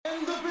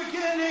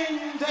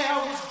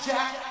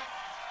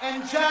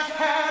and Jack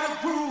had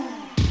a groove.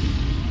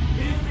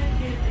 Music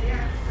is the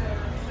answer.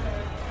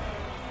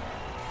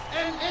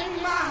 And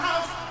in my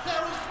house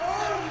there is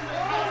only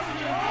house.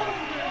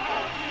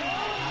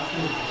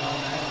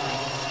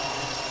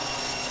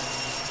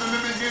 In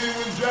the beginning,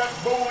 when Jack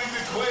boldly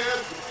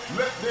declared,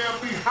 "Let there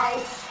be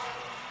house,"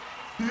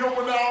 he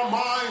opened our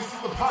minds to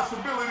the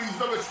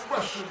possibilities of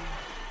expression.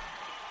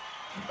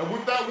 And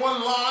with that one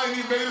line,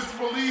 he made us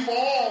believe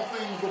all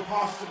things were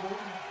possible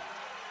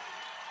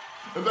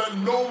and that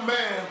no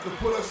man could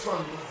put us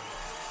under.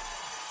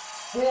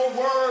 4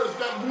 words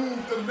that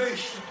moved the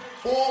nation,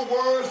 4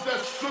 words that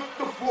shook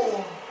the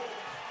floor,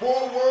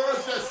 4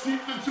 words that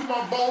seeped into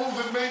my bones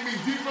and made me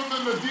deeper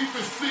than the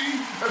deepest sea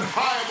and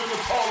higher than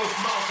the tallest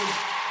mountain.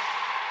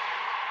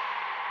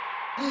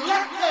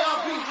 Let there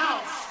be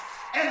house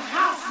and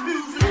house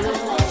music.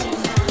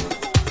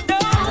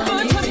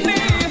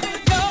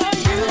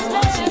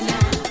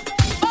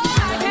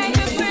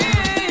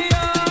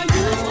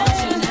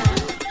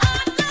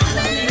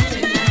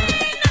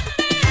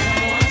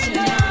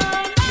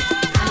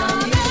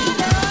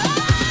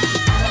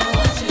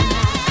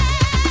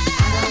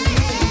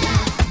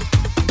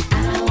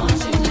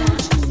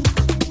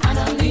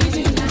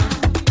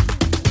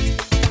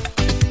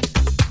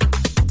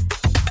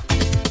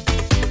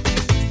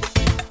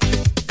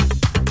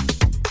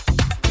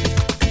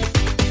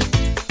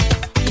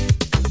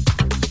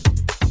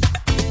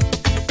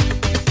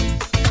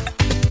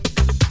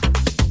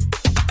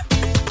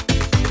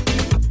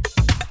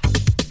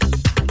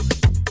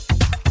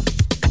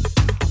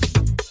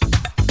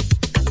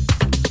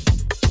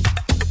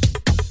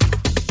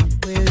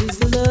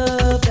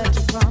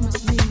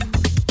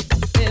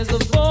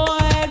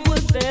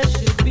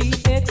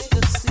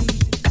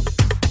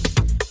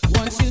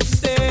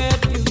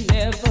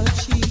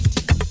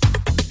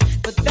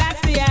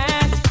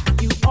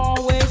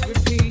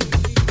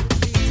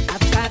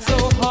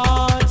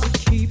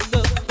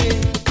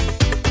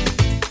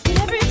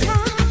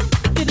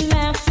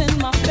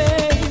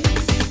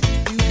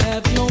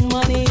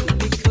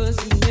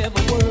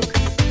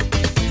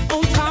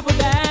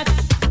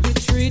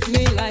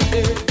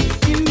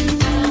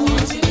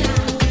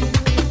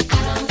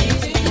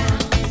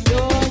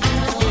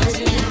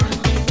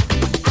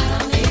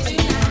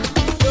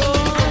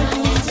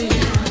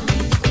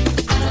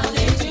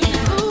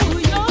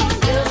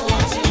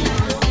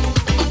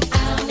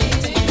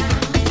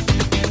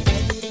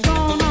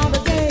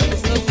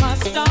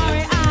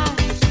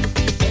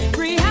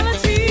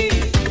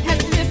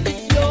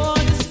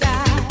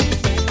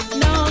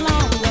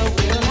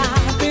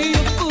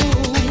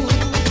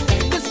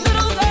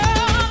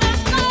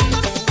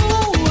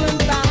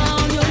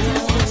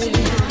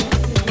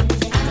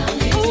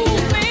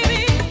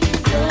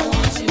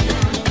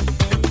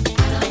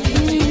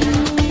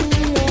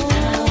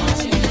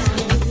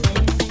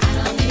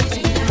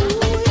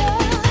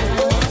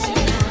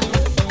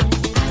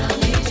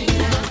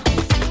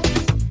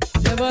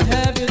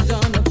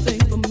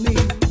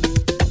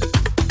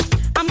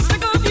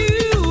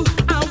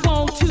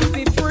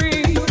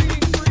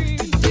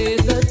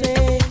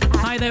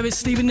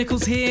 Stephen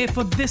Nichols here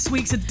for this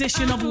week's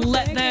edition of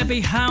Let There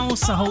Be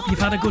House. I hope you've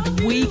had a good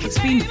week. It's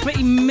been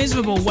pretty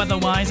miserable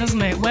weather-wise,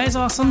 hasn't it? Where's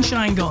our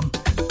sunshine gone?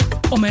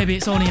 Or maybe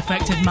it's only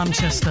affected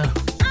Manchester.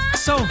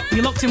 So,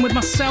 you're locked in with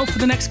myself for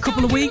the next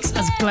couple of weeks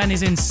as Glenn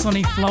is in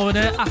sunny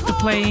Florida after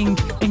playing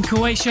in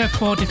Croatia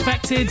for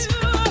Defected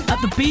at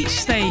the beach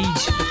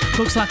stage.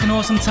 Looks like an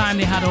awesome time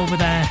they had over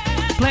there.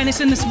 Playing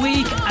us in this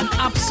week, an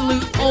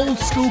absolute old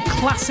school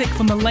classic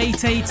from the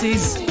late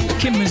 80s,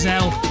 Kim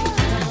Mazel,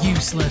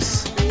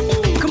 Useless.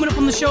 Coming up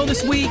on the show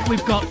this week,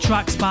 we've got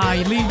tracks by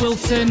Lee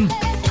Wilson,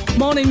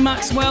 Morning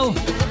Maxwell,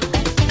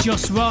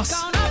 Just Ross,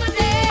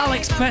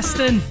 Alex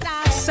Preston,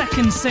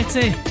 Second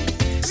City,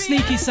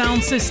 Sneaky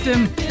Sound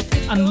System,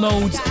 and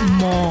loads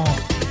more.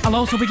 I'll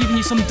also be giving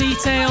you some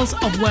details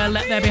of where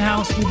Let There Be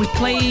House will be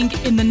playing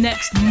in the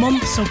next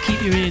month, so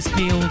keep your ears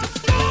peeled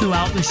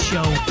throughout this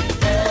show.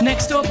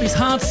 Next up is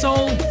Hard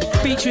Soul,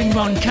 featuring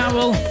Ron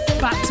Carroll,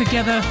 Back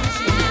Together,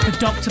 the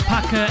Dr.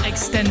 Packer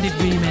extended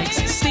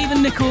remix.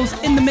 Stephen Nichols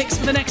in the mix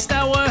for the next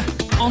hour.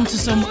 On to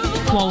some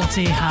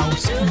quality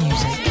house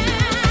music.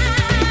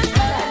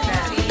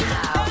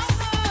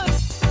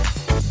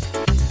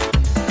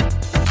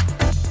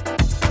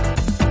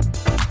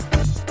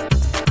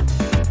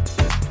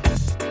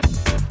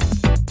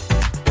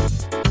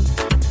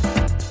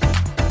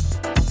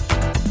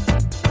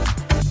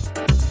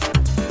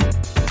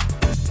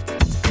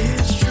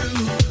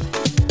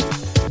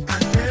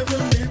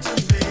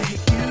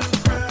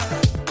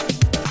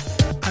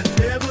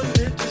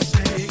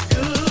 Say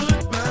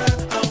goodbye,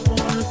 I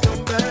wanna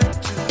come back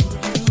to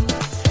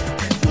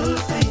you.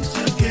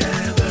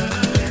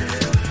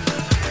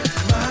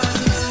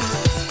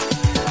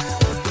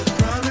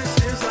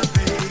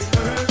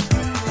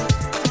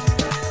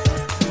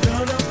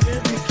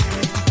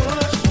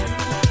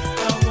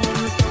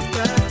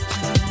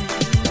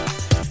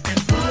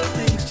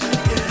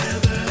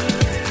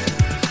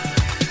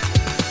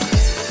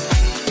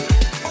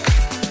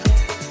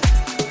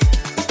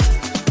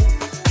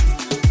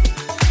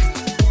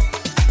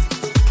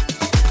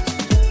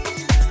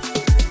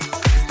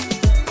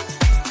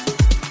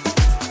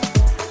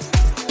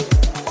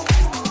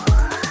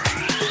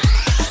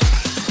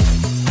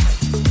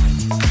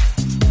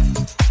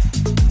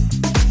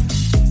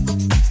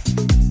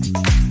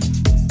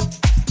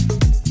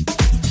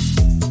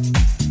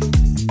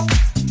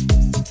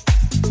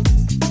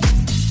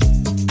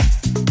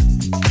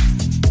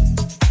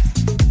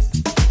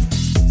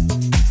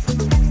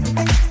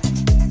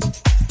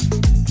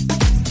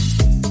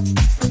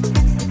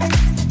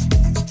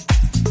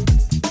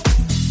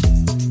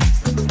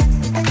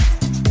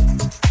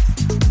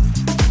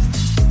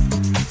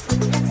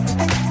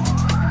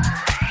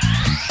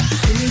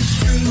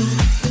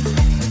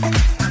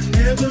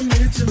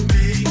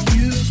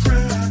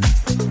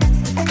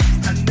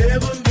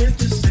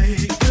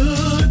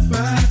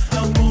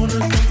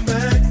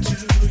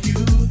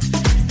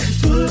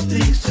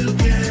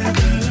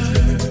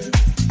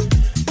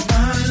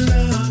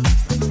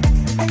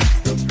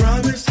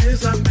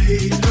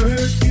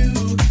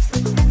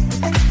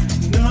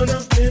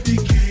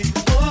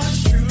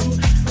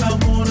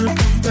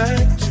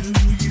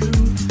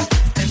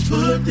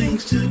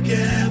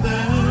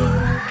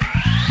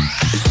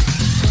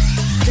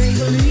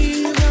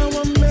 believe how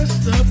I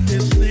messed up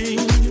this thing.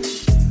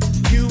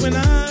 You and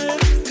I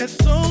had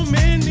so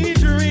many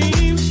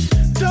dreams.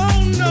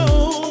 Don't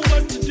know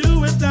what to do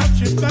without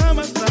you by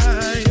my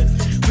side.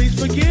 Please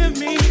forgive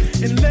me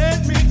and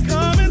let me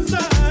come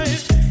inside.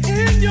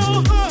 In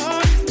your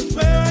heart is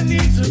where I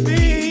need to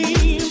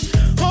be.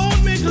 Hold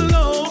me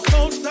close,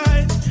 hold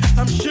tight.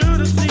 I'm sure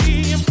to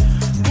see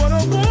what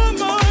a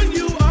woman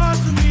you are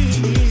to me.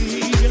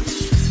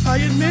 I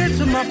admit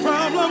to my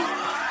problem.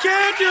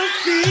 Can't you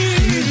see?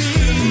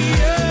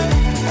 Yeah.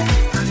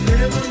 I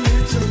never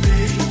meant to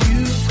make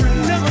you cry.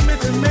 Never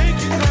meant to make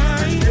you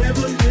cry. I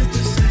never meant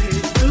to say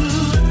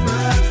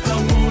goodbye. I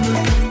wanna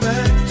come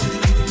back to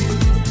you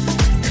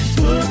and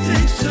put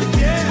things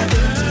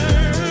together.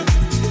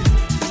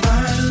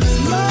 My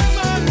love,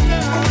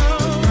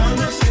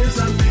 promises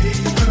I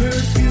made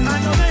hurt you. I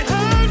know they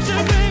hurt you,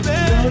 baby.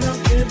 But I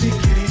can't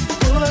became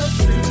what's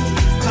true.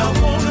 I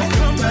wanna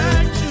come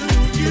back to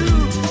you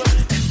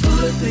and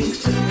put things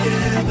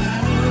together.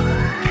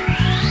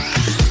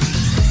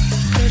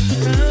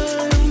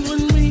 Times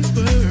when we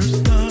first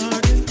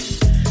started,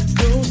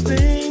 those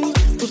things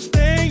will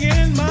stay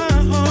in my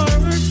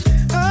heart.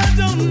 I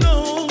don't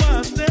know why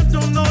I stepped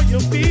on all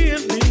your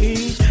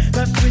feelings.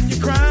 That's when you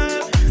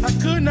cried. I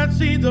could not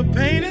see the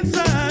pain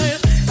inside.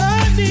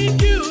 I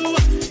need you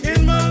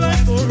in my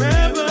life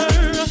forever.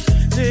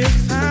 This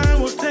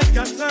time we'll take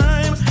our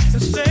time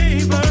and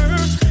savor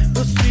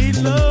the sweet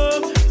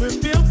love we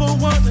feel for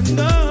one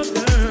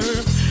another.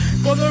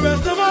 For the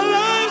rest of our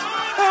lives,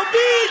 I'll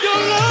be your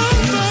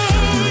lover.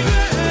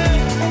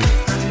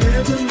 I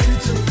never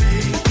meant to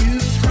make you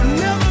cry.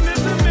 Never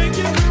meant to make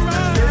you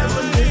cry.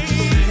 Never meant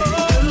to say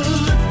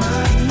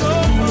goodbye. No,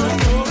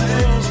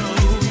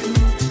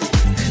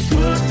 and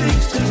put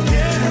things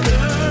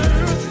together.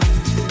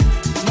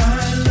 My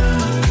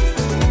love,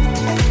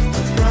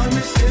 the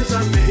promises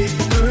I made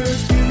hurt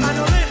you. I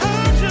know they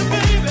hurt you,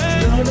 baby.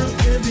 None of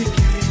them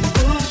became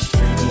what's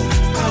true.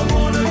 I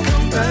wanna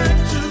come back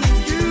to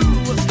you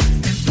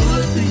and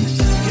put things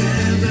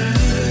together.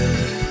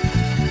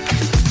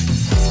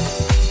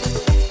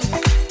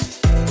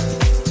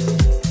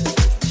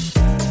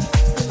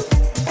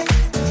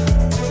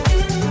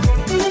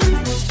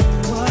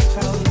 What's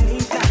our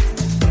late night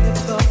with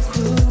the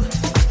crew?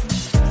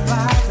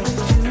 5 and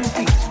 2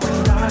 beats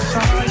when I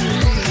saw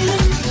you.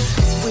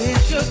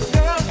 With your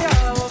girl,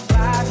 you're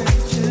vibing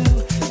too.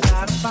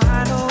 Gotta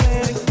find a way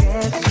to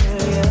get to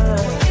you.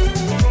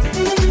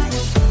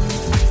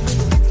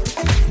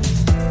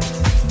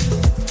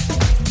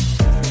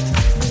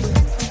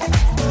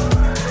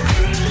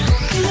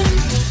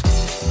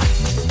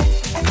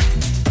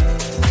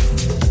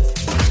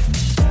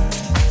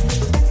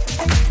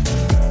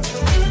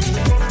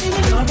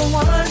 You're the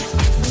one.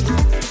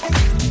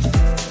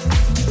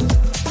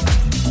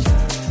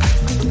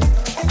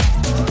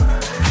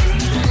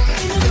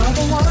 You're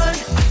the one.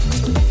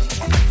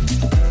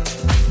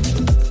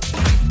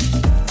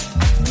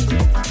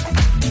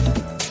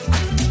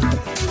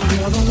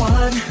 You're the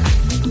one.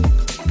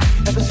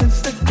 Ever since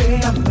the day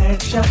I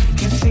met you,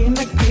 can't seem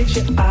to get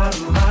you out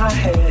of my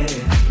head.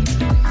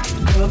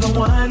 You're the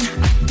one.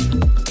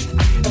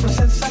 Ever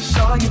since I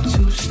saw you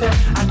two-step,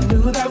 I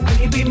knew that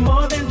we'd be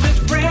more than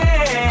just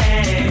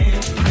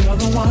friends. You're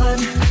the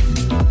one.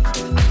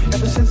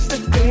 Ever since the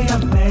day I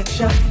met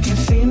you, can't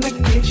seem to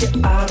get you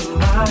out of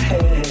my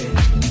head.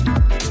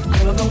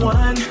 You're the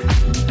one.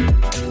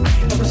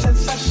 Ever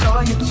since I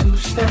saw you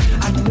two-step,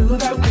 I knew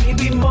that we'd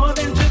be more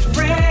than just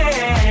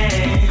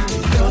friends.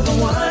 You're the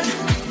one.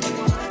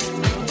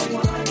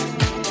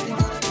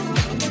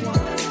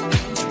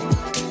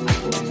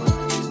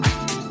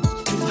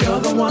 You're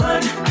the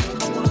one.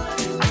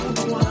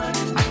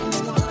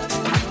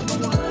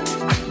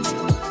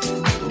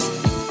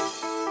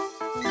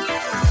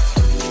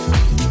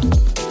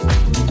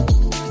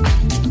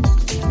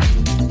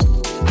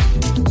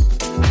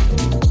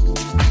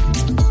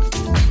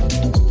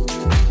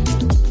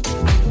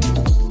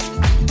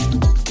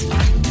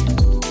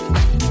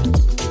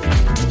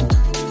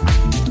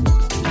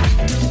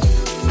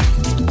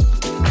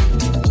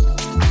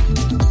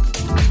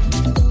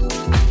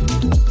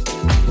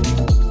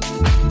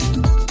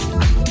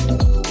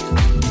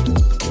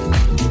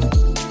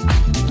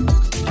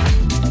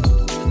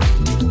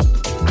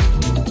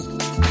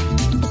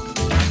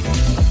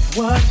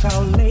 Was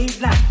out late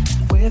night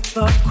with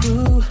the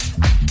crew,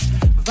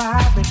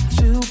 vibing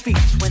 2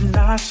 beats when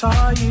I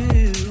saw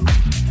you.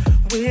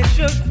 With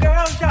your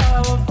girl,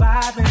 you're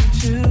vibing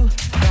too.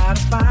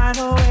 Gotta find a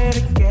way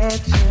to get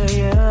to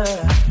you.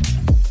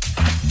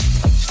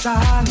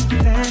 Started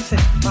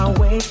dancing my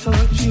way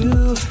towards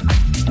you.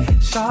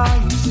 Saw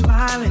you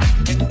smiling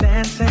and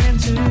dancing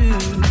too.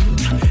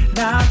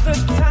 Now's the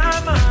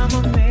time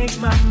I'ma make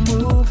my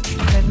move,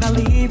 and I'll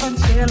leave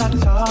until I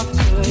talk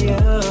to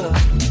you.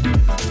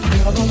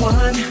 You're the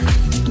one.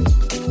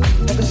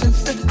 Ever since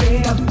the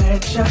day I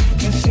met you,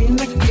 can't seem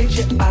to get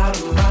you out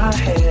of my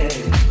head.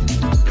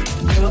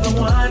 You're the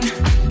one.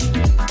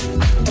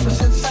 Ever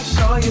since I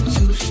saw you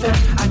two-step,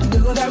 I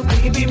knew that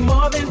we'd be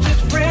more than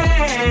just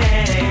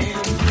friends.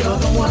 You're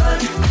the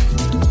one.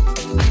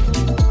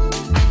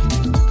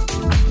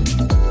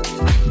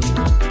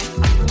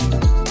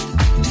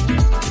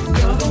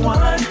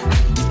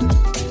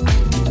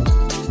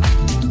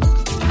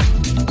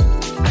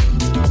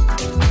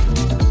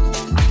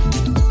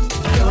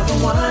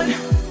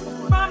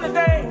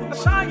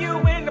 you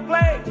in the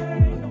play.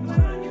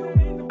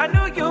 I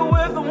knew you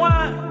were the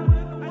one.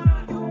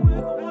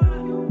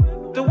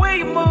 The way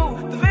you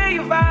move, the way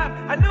you vibe.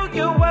 I knew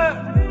you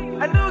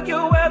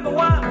were the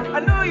one. I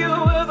knew you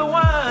were the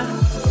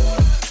one.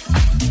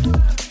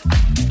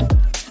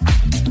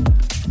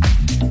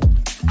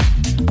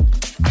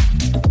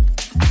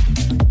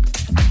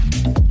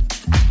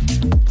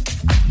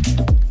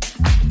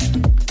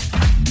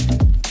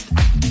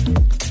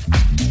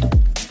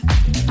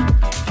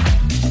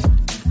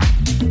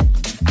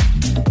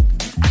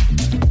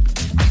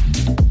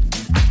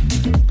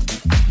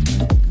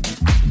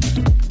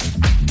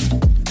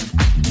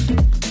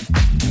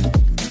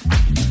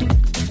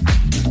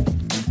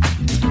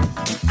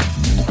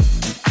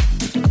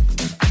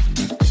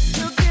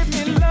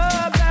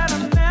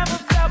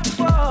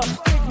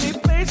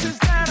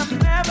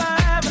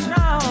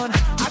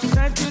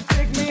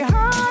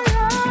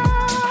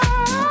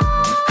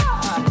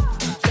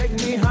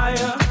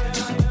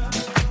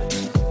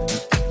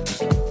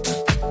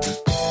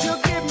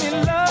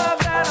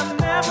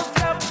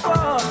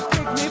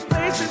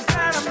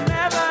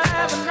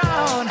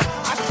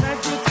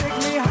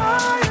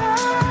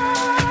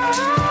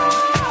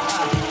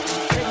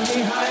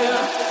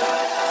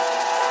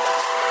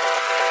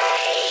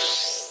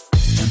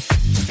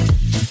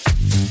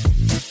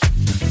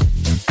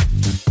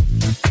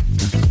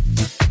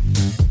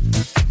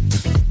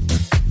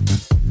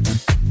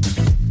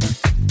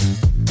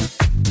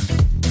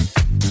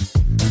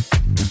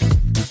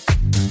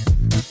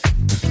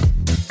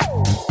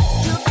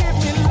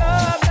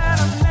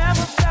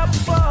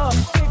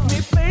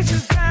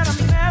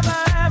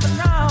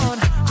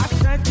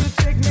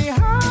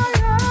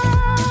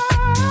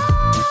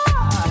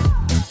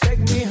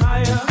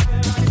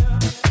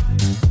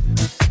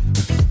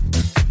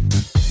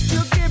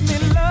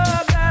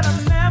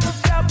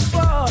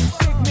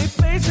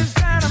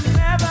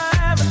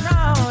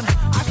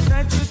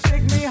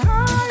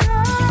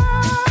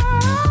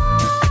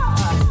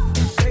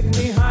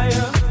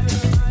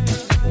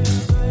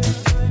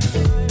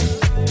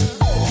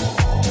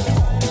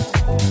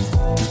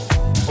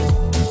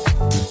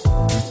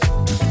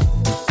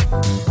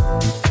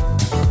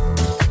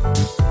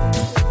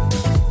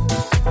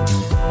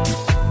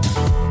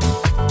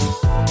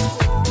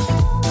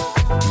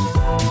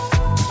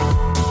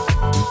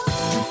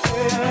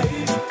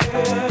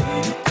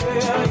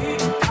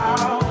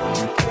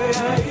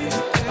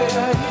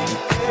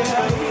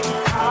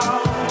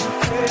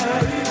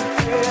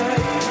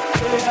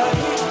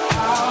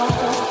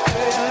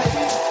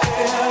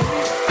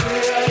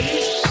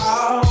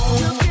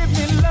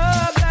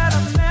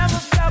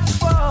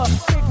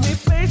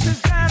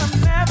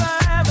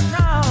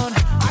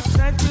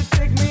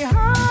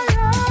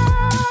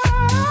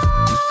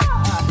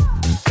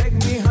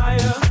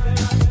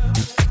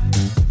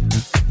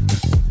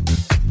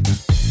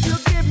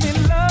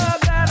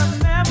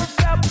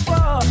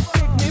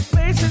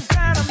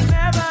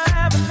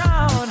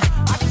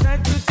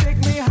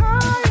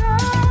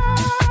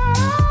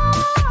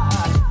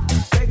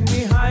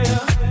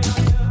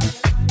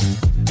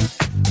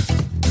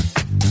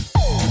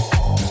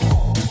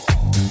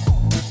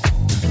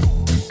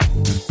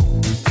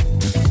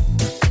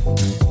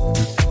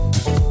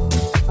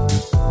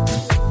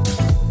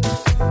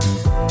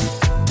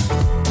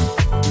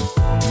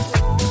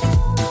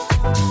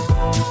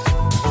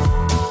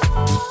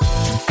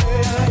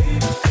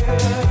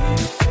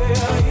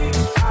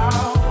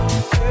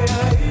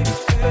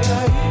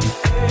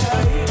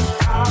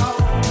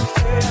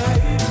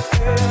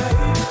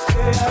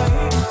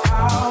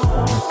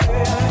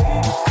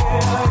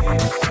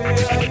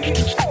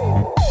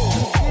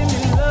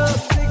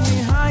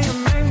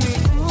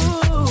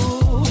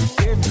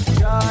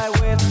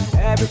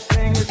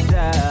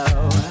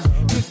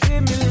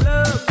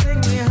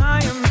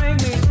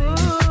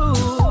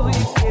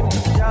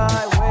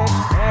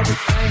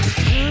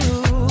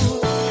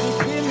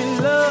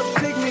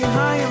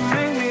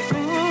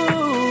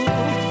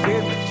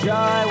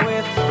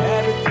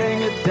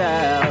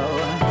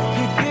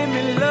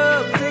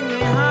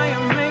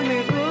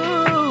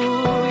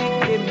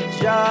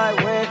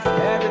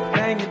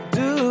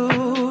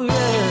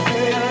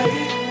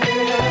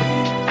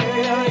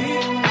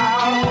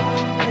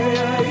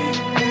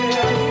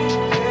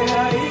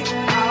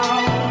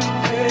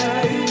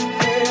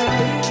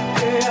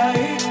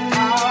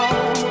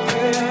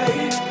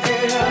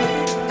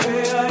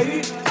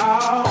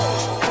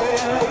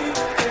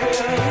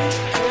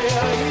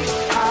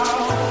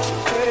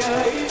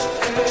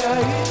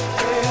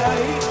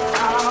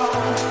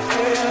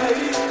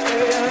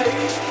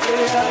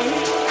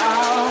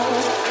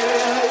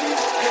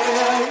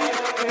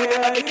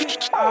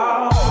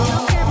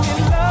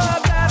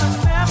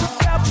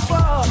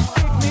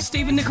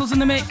 Stephen Nichols in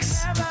the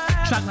mix.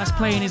 Track that's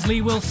playing is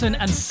Lee Wilson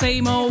and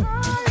Samo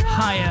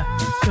Higher,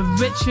 the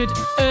Richard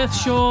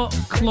Earthshaw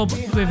Club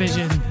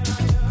revision.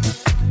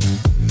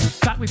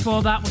 Back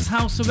before that was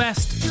House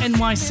Arrest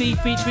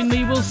NYC featuring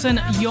Lee Wilson,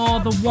 You're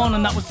the One,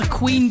 and that was the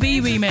Queen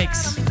Bee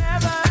remix.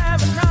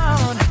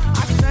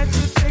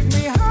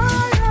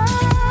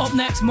 Up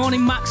next, It's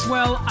Morning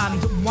Maxwell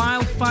and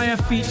Wildfire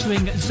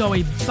featuring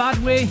Zoe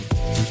Badwi,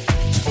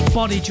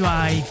 Body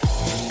Drive.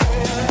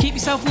 Keep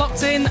yourself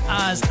locked in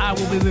as I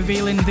will be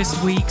revealing this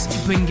week's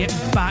Bring It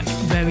Back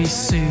very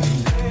soon.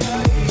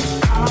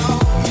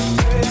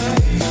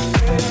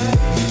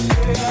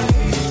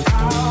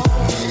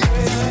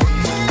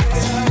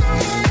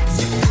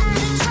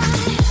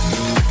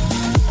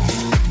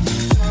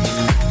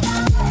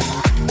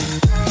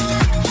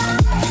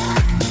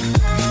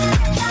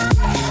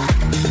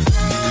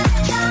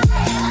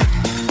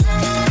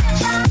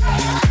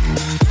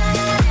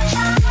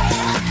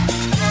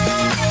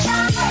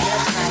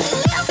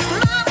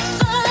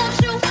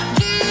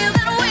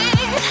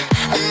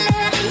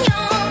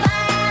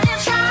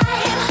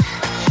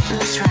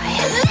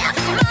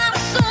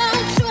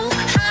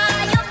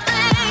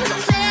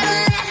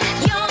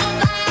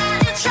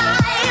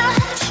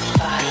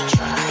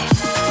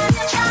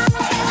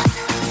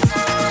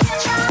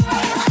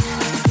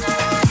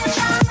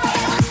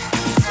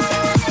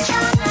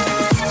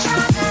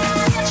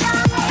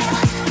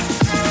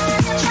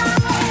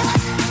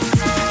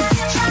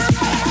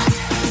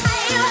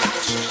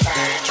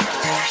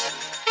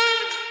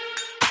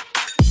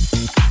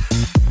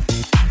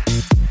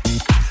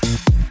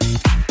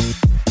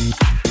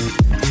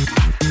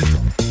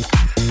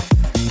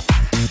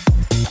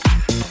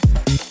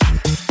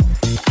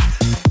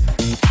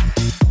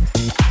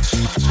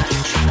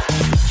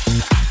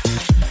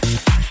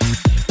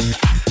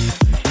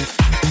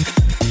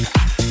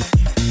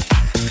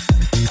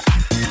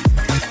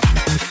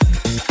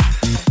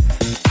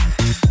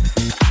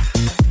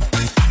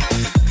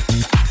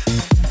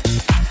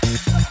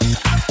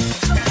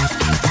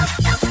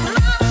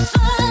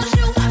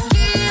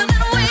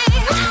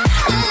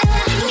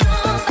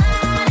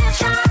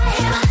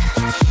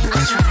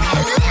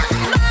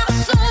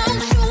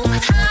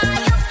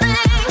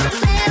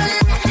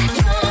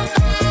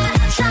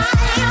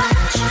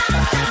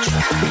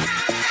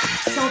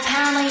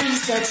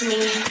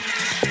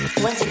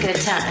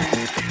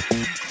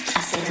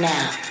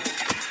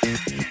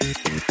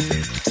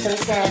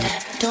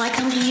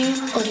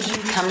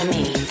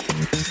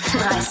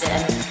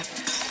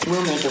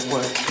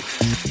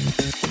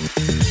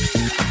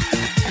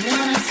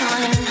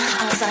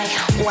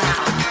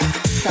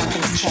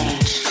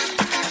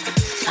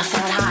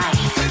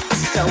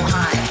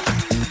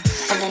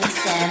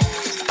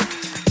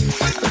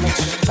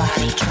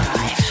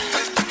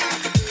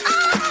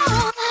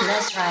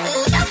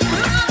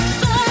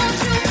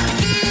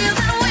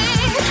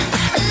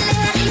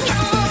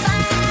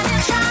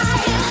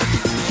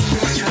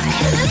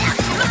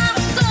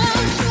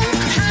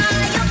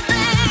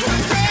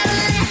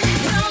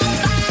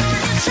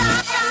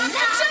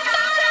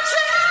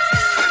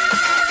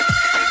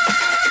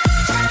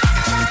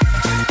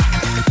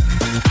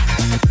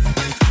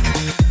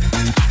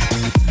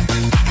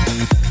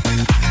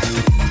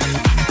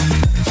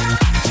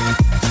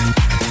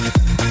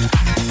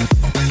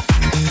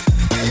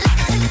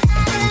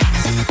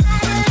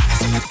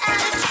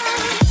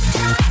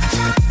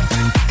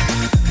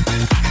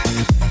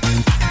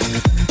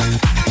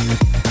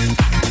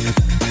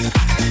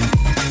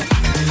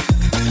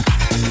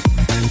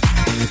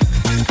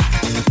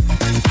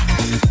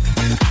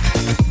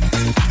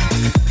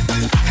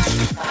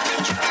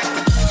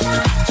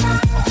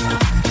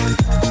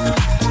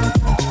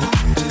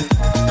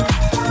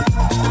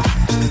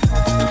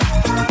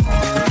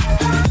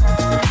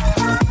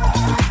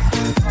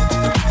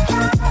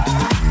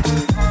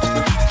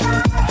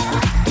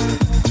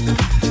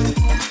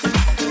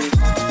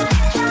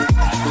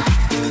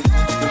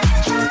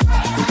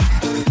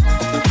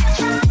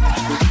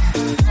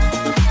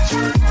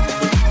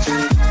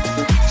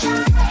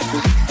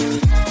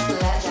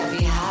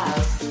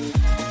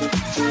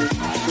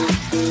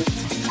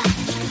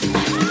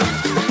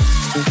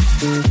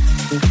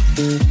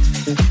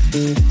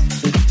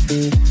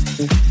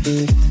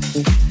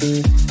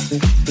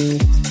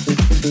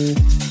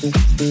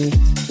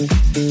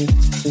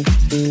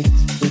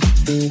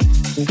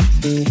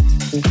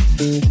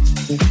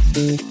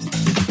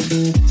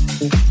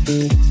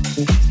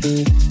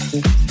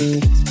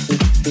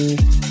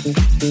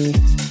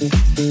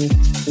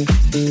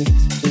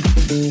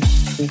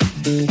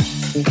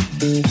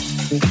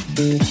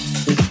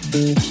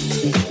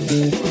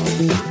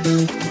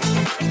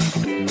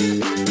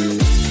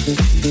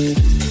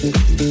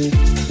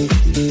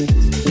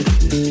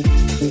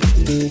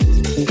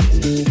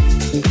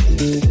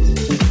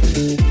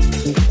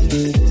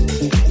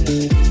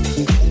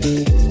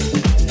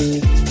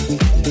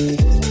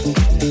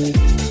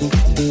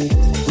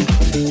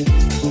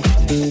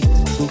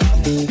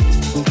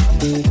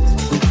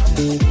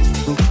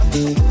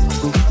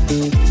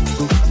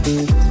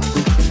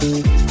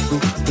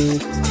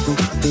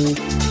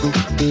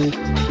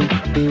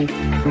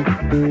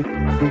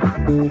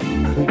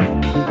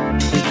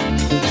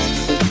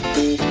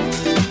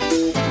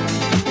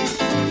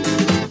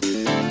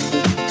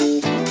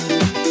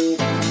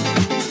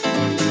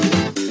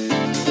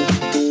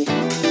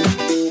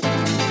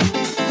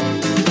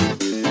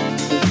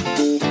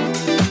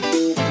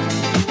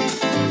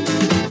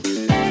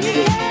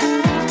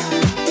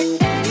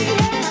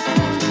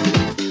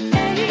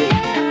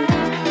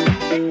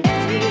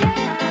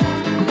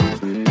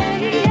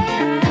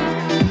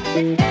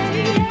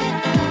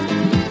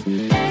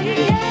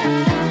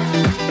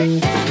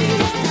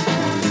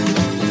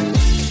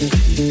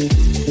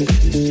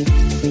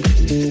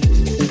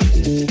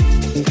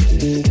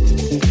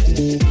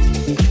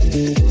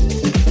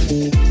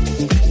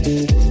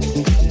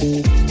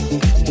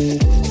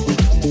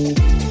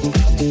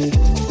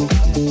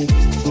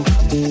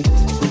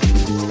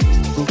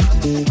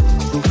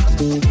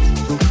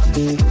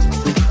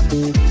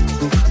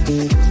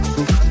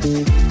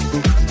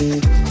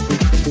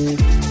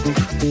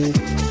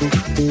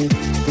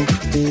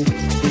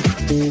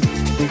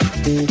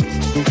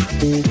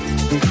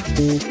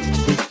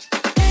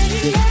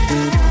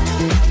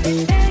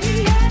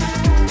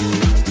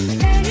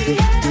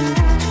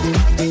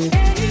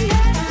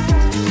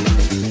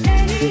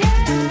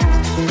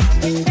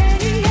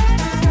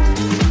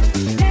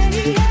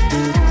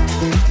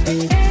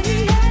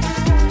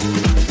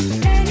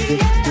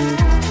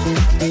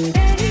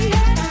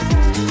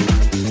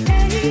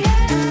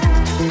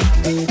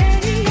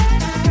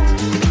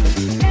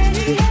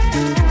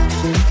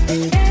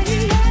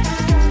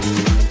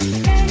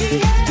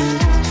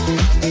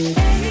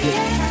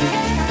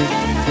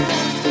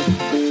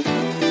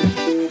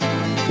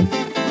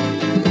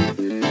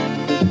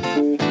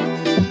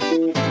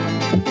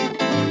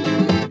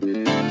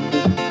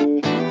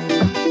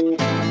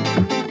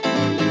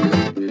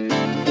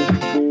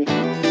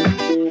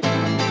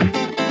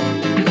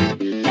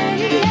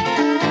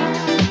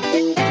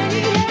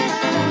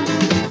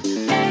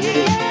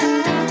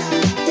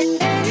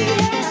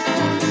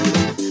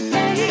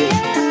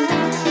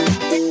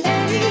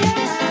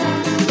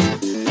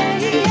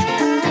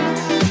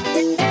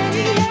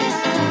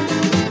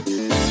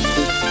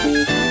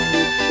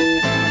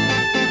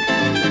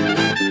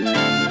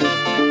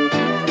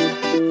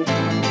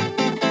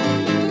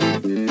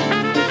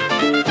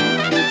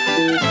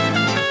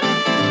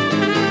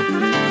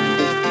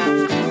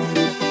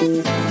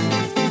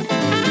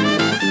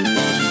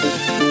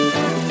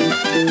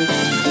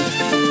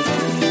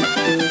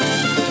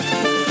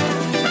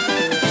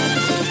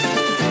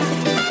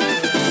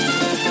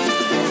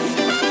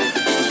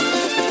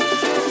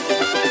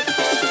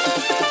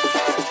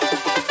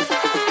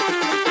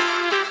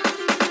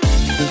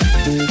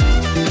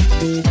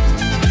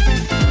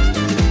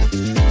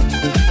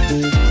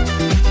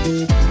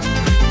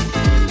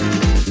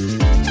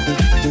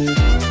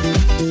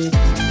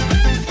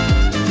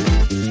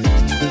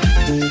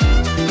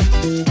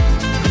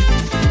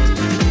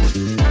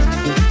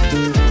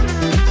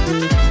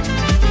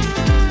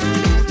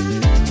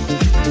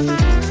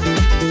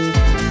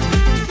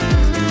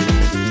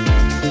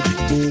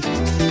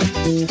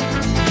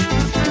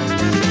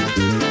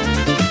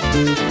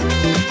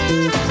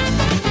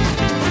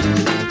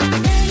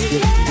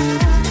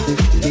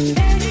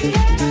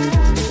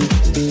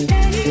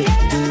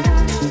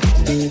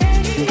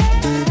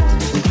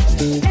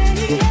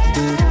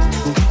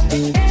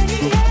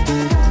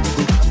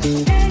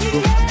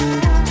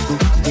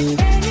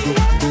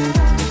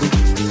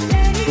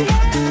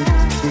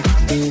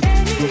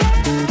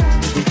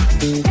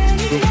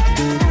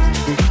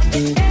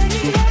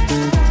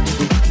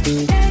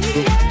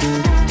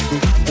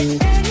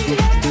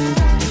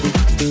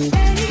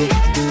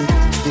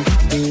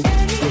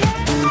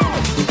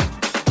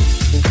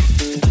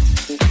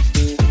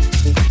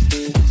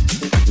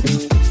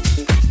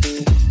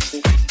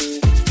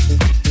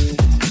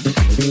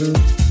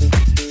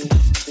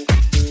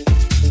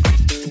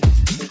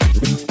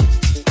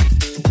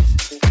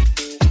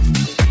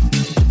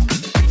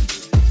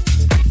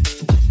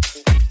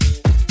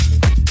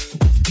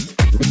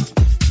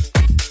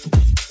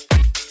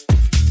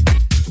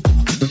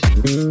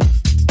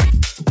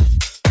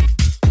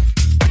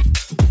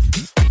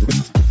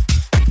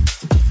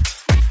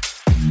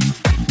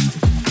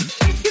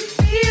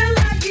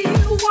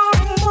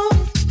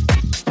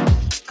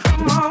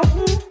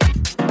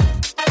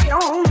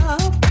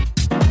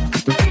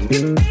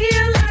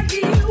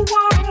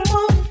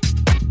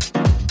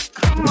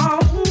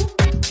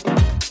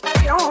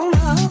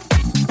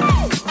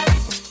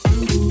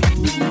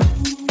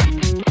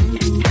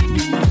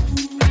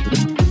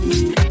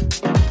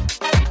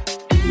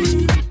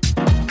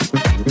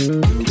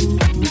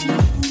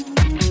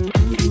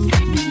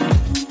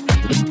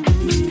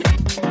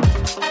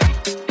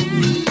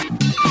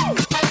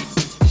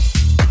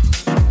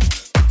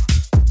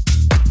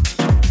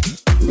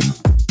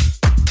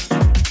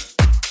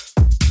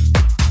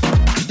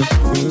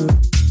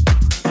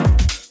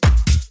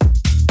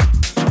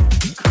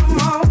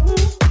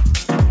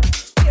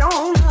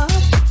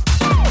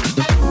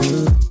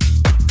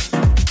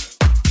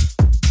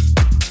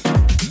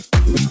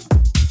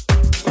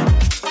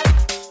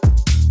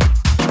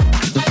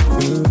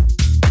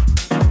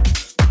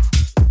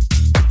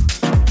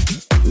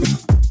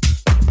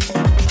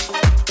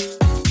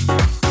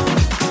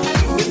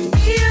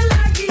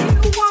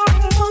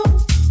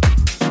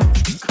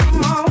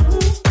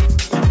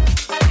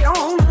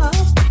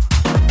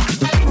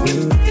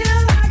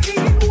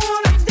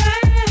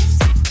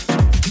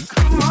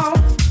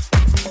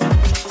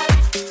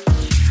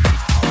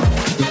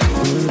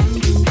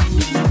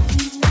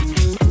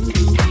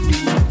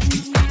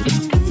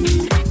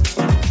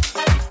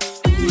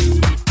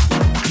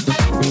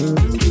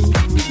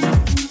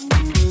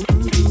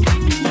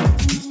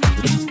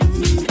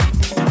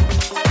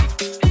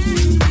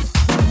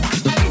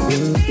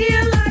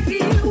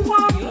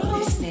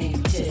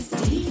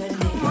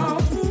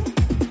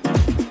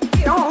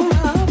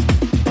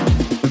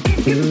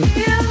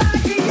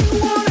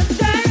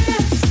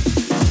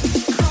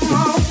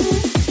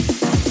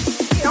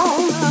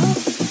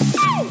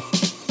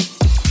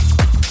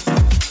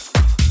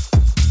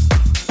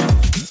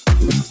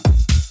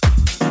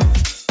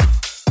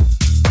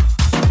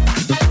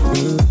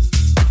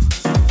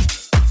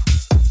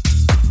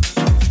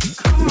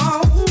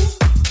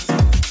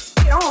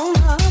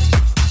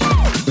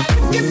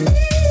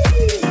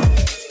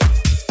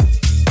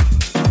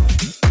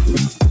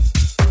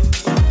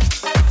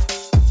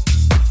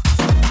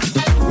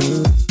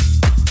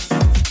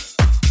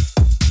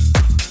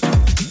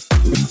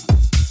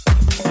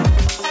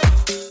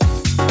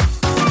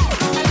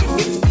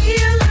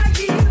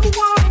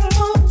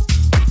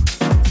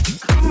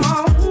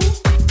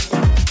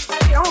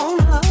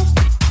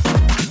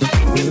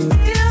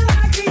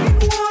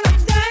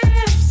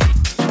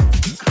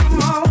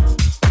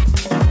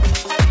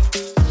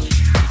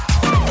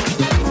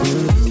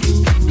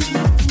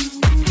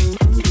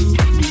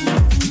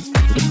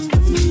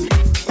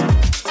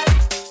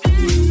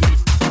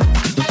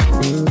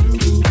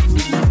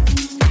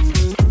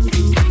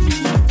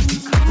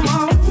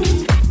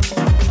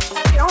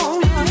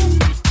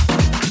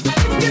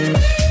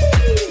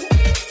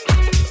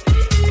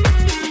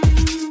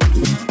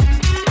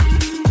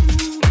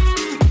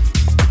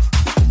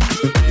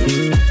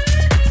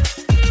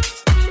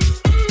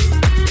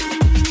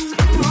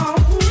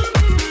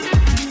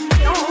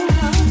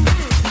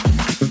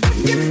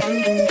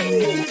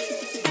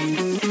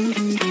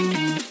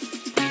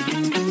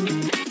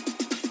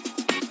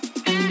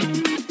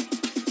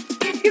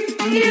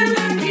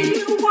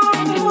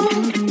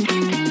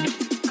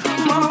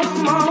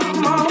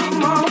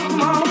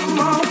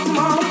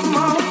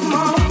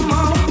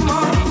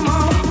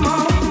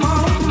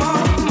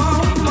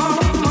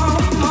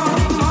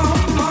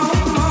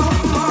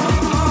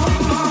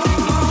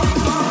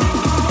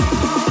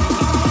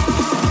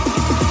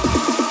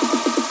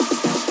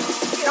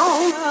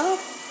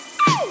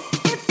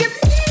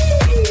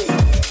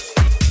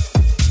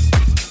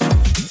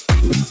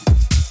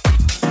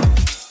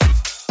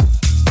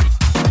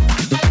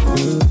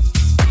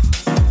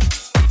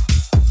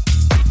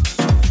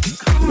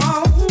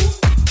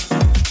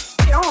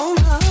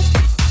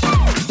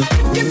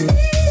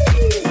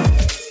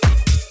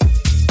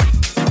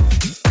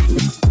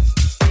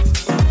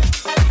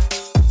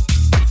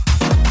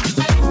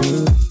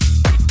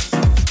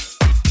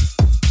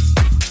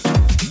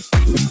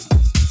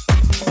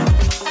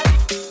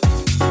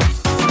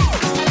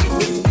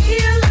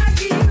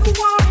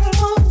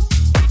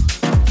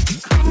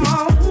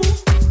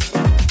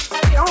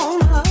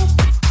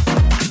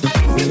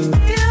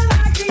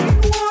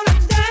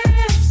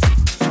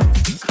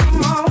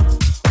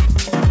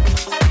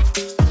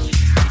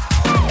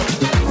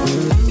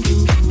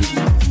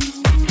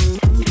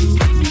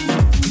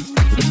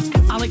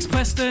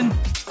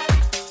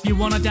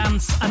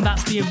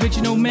 The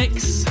original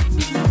mix.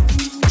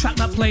 Track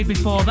that played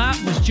before that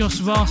was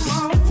Just Ross,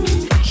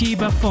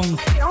 Cuba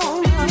Funk.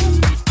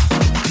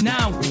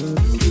 Now,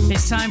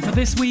 it's time for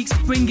this week's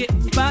Bring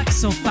It Back,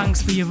 so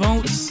thanks for your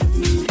votes.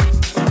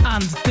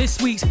 And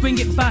this week's Bring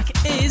It Back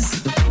is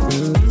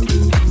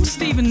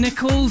Stephen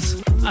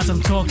Nichols, as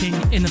I'm talking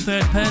in the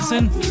third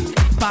person,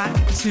 Back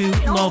to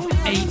Love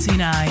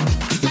 89. I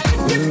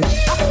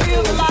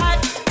feel the light.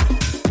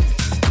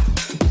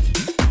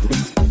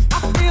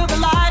 I feel the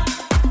light.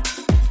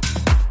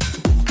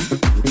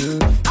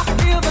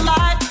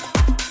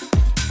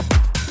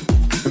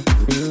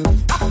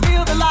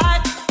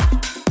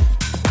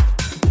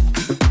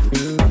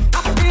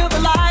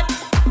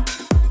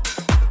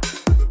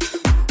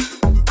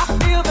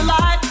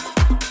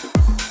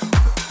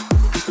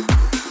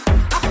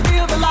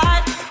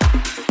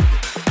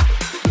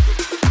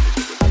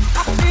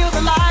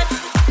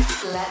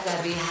 Let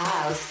there be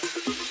house.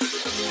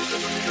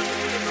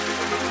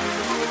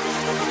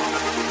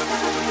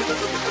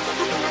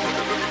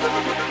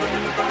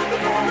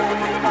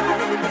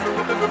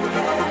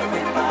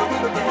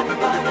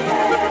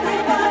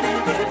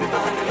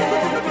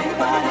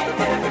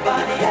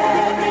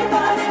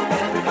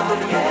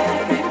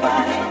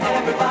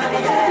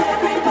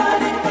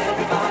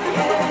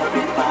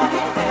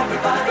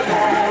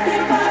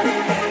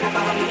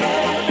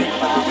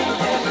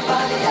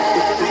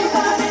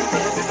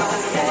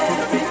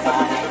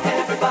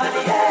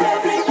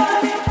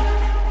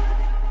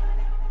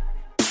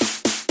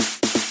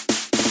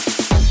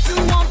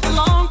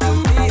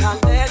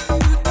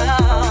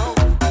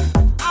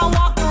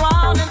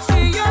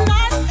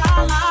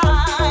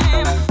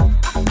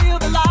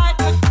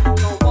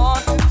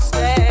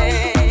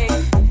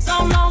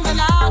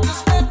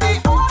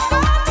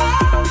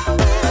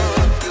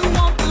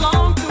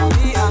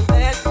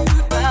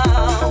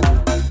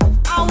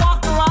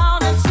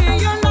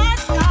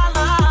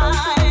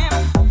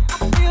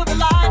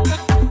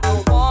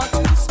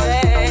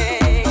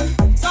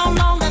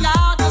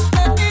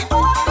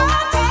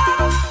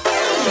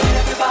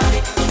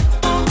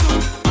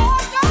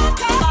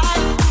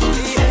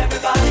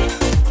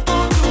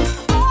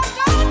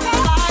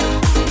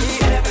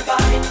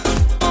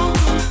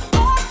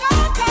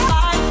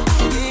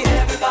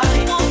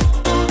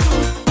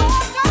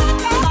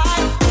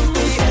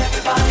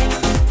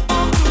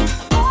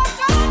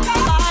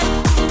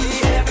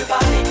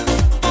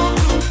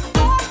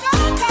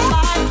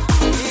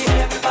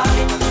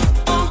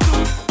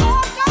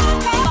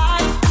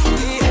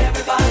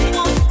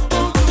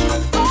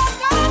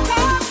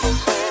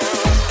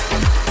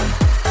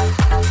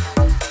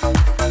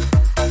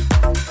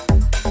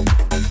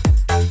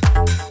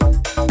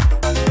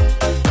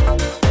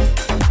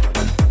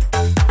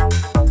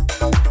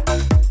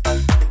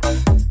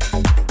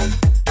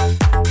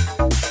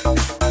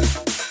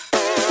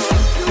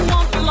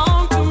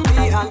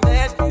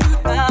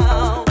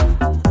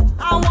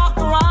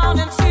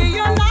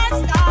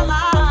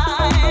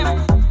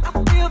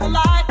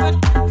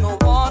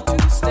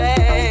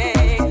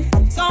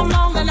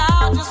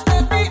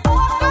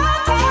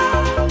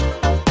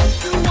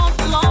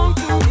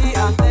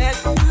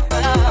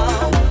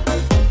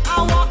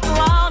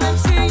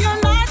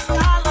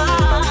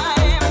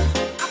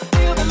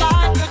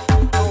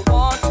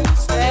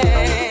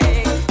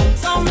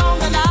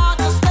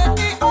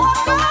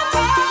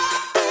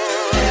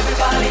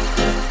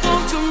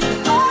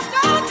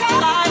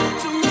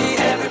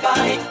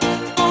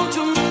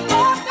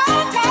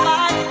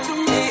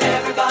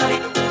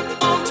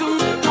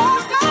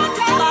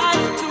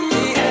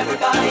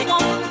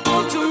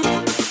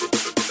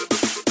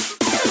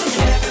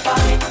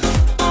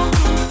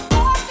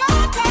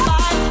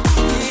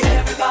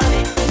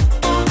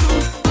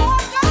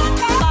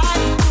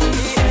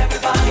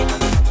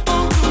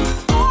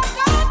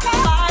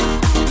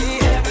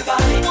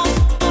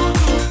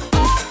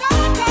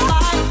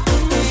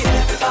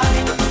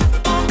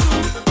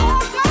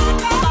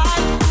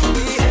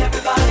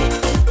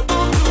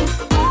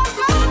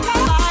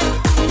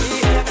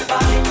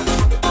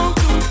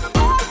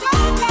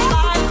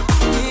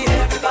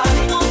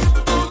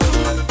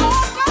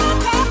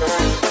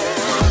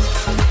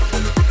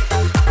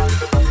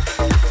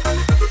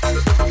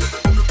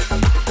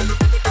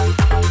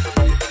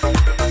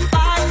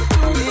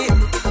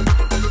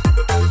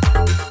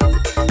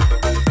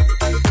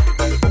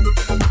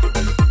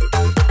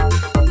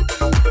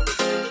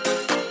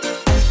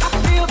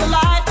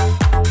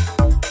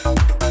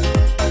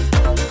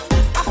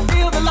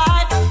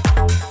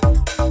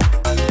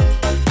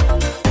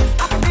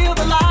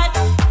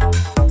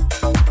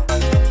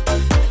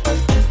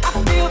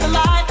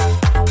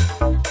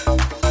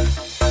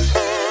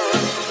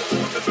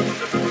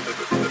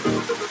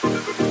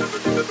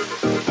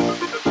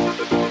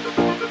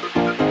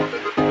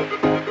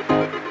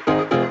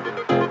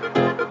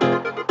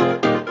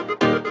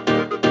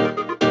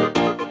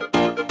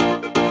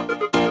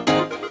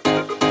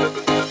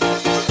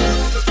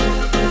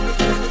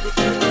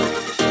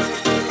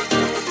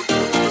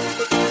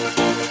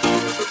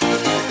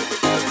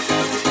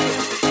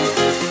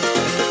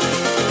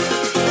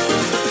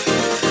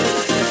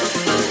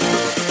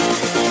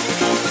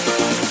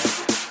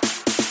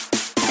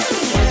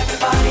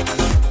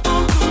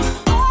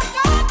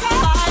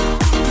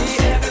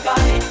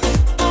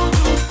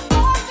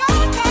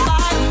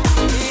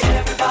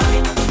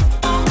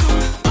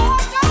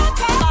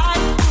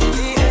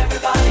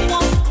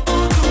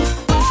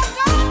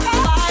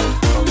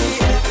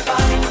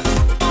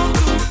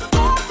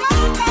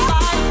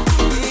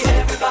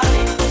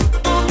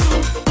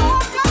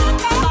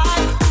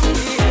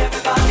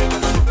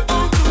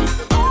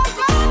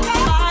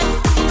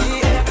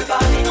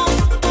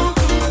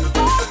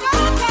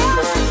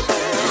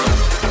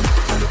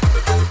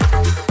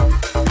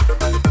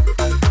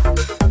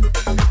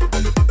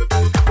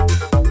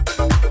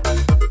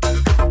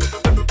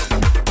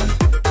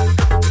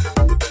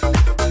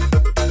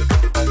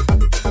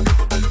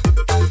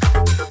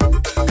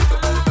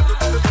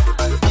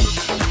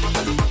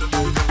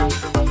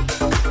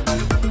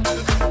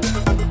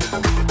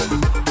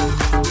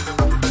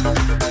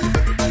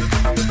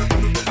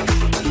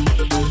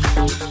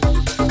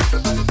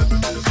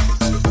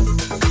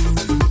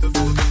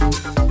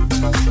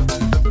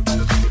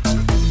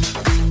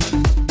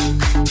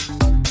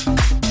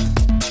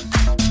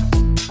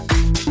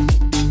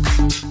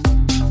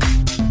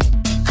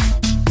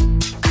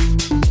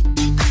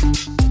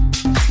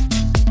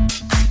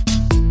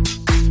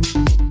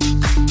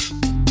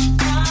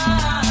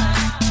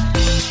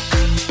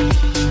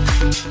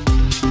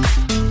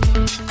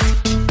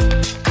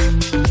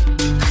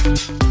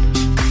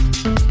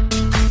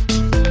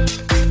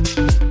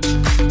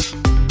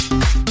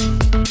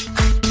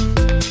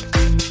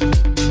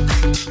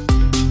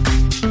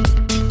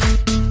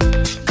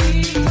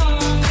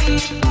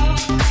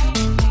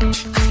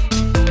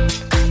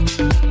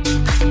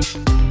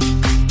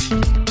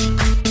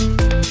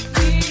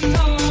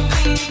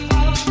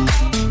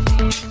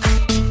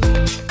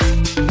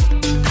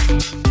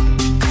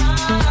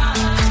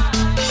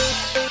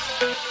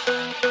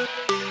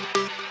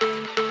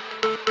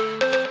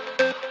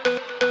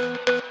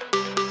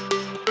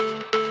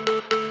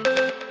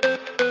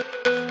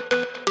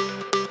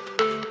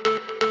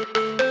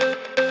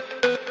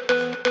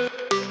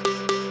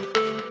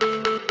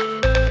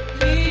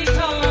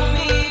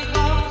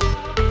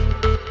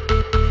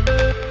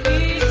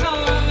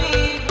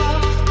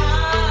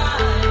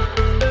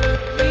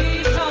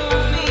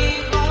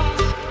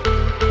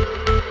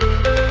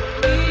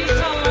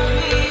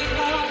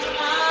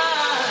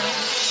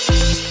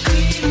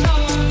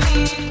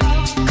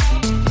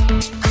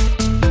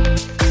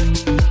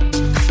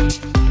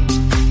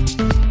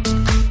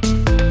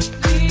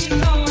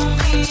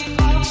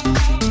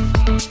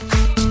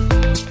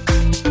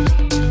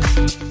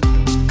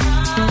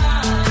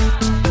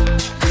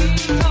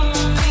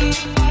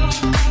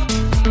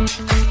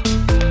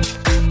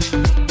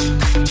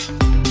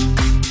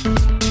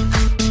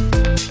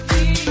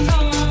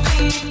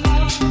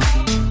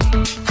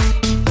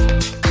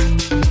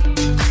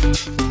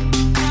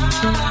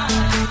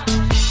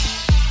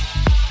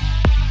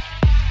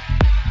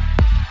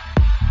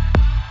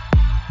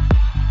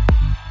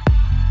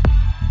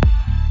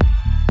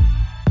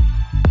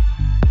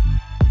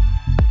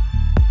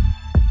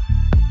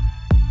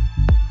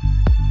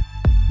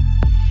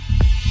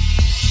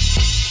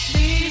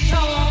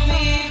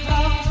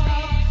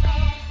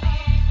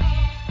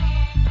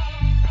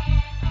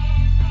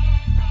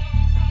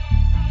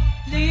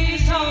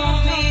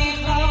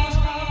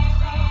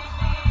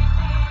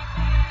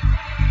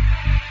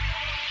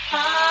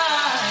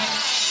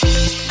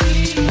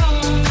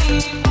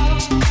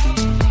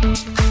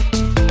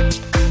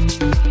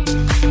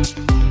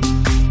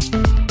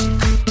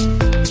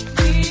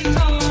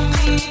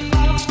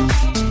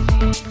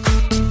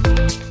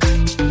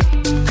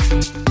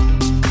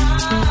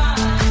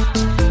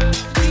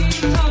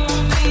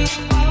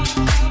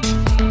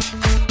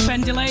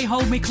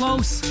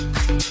 Close.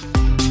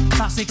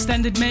 That's the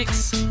extended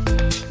mix.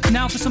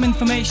 Now for some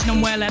information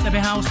on where Let There Be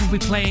House will be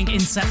playing in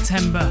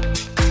September.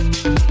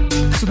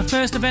 So the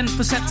first event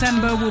for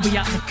September will be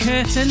at the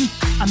Curtain,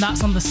 and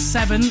that's on the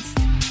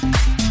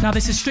 7th. Now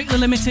this is strictly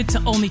limited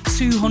to only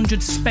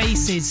 200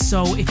 spaces,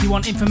 so if you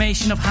want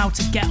information of how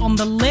to get on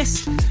the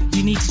list,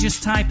 you need to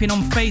just type in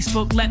on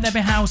Facebook Let There Be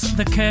House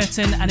The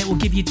Curtain, and it will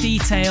give you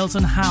details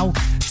on how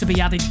to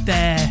be added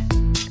there.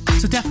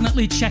 So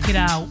definitely check it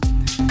out.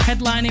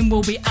 Headlining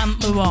will be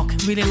Antler Rock,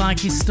 really like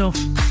his stuff.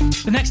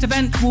 The next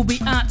event will be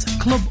at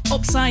Club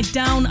Upside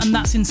Down, and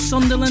that's in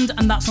Sunderland,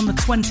 and that's on the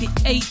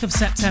 28th of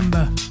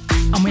September.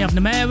 And we have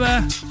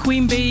Namera,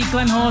 Queen Bee,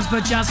 Glenn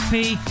Horsburgh, Jazz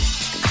P.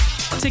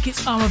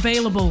 Tickets are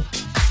available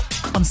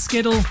on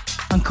Skiddle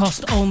and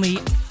cost only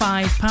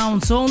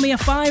 £5, so only a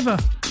fiver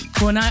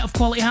for a night of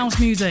quality house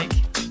music.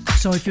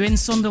 So if you're in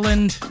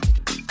Sunderland,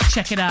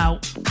 check it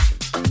out.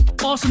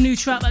 Awesome new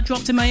track that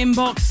dropped in my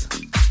inbox,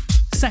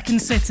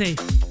 Second City.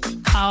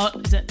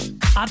 Is it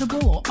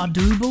Audible or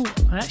Audible?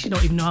 I actually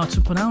don't even know how to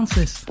pronounce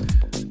this.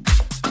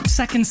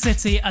 Second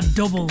City, a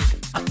double,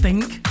 I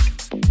think.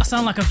 I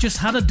sound like I've just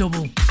had a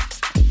double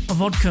of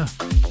vodka.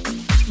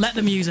 Let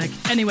the music.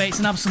 Anyway, it's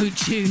an absolute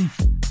tune.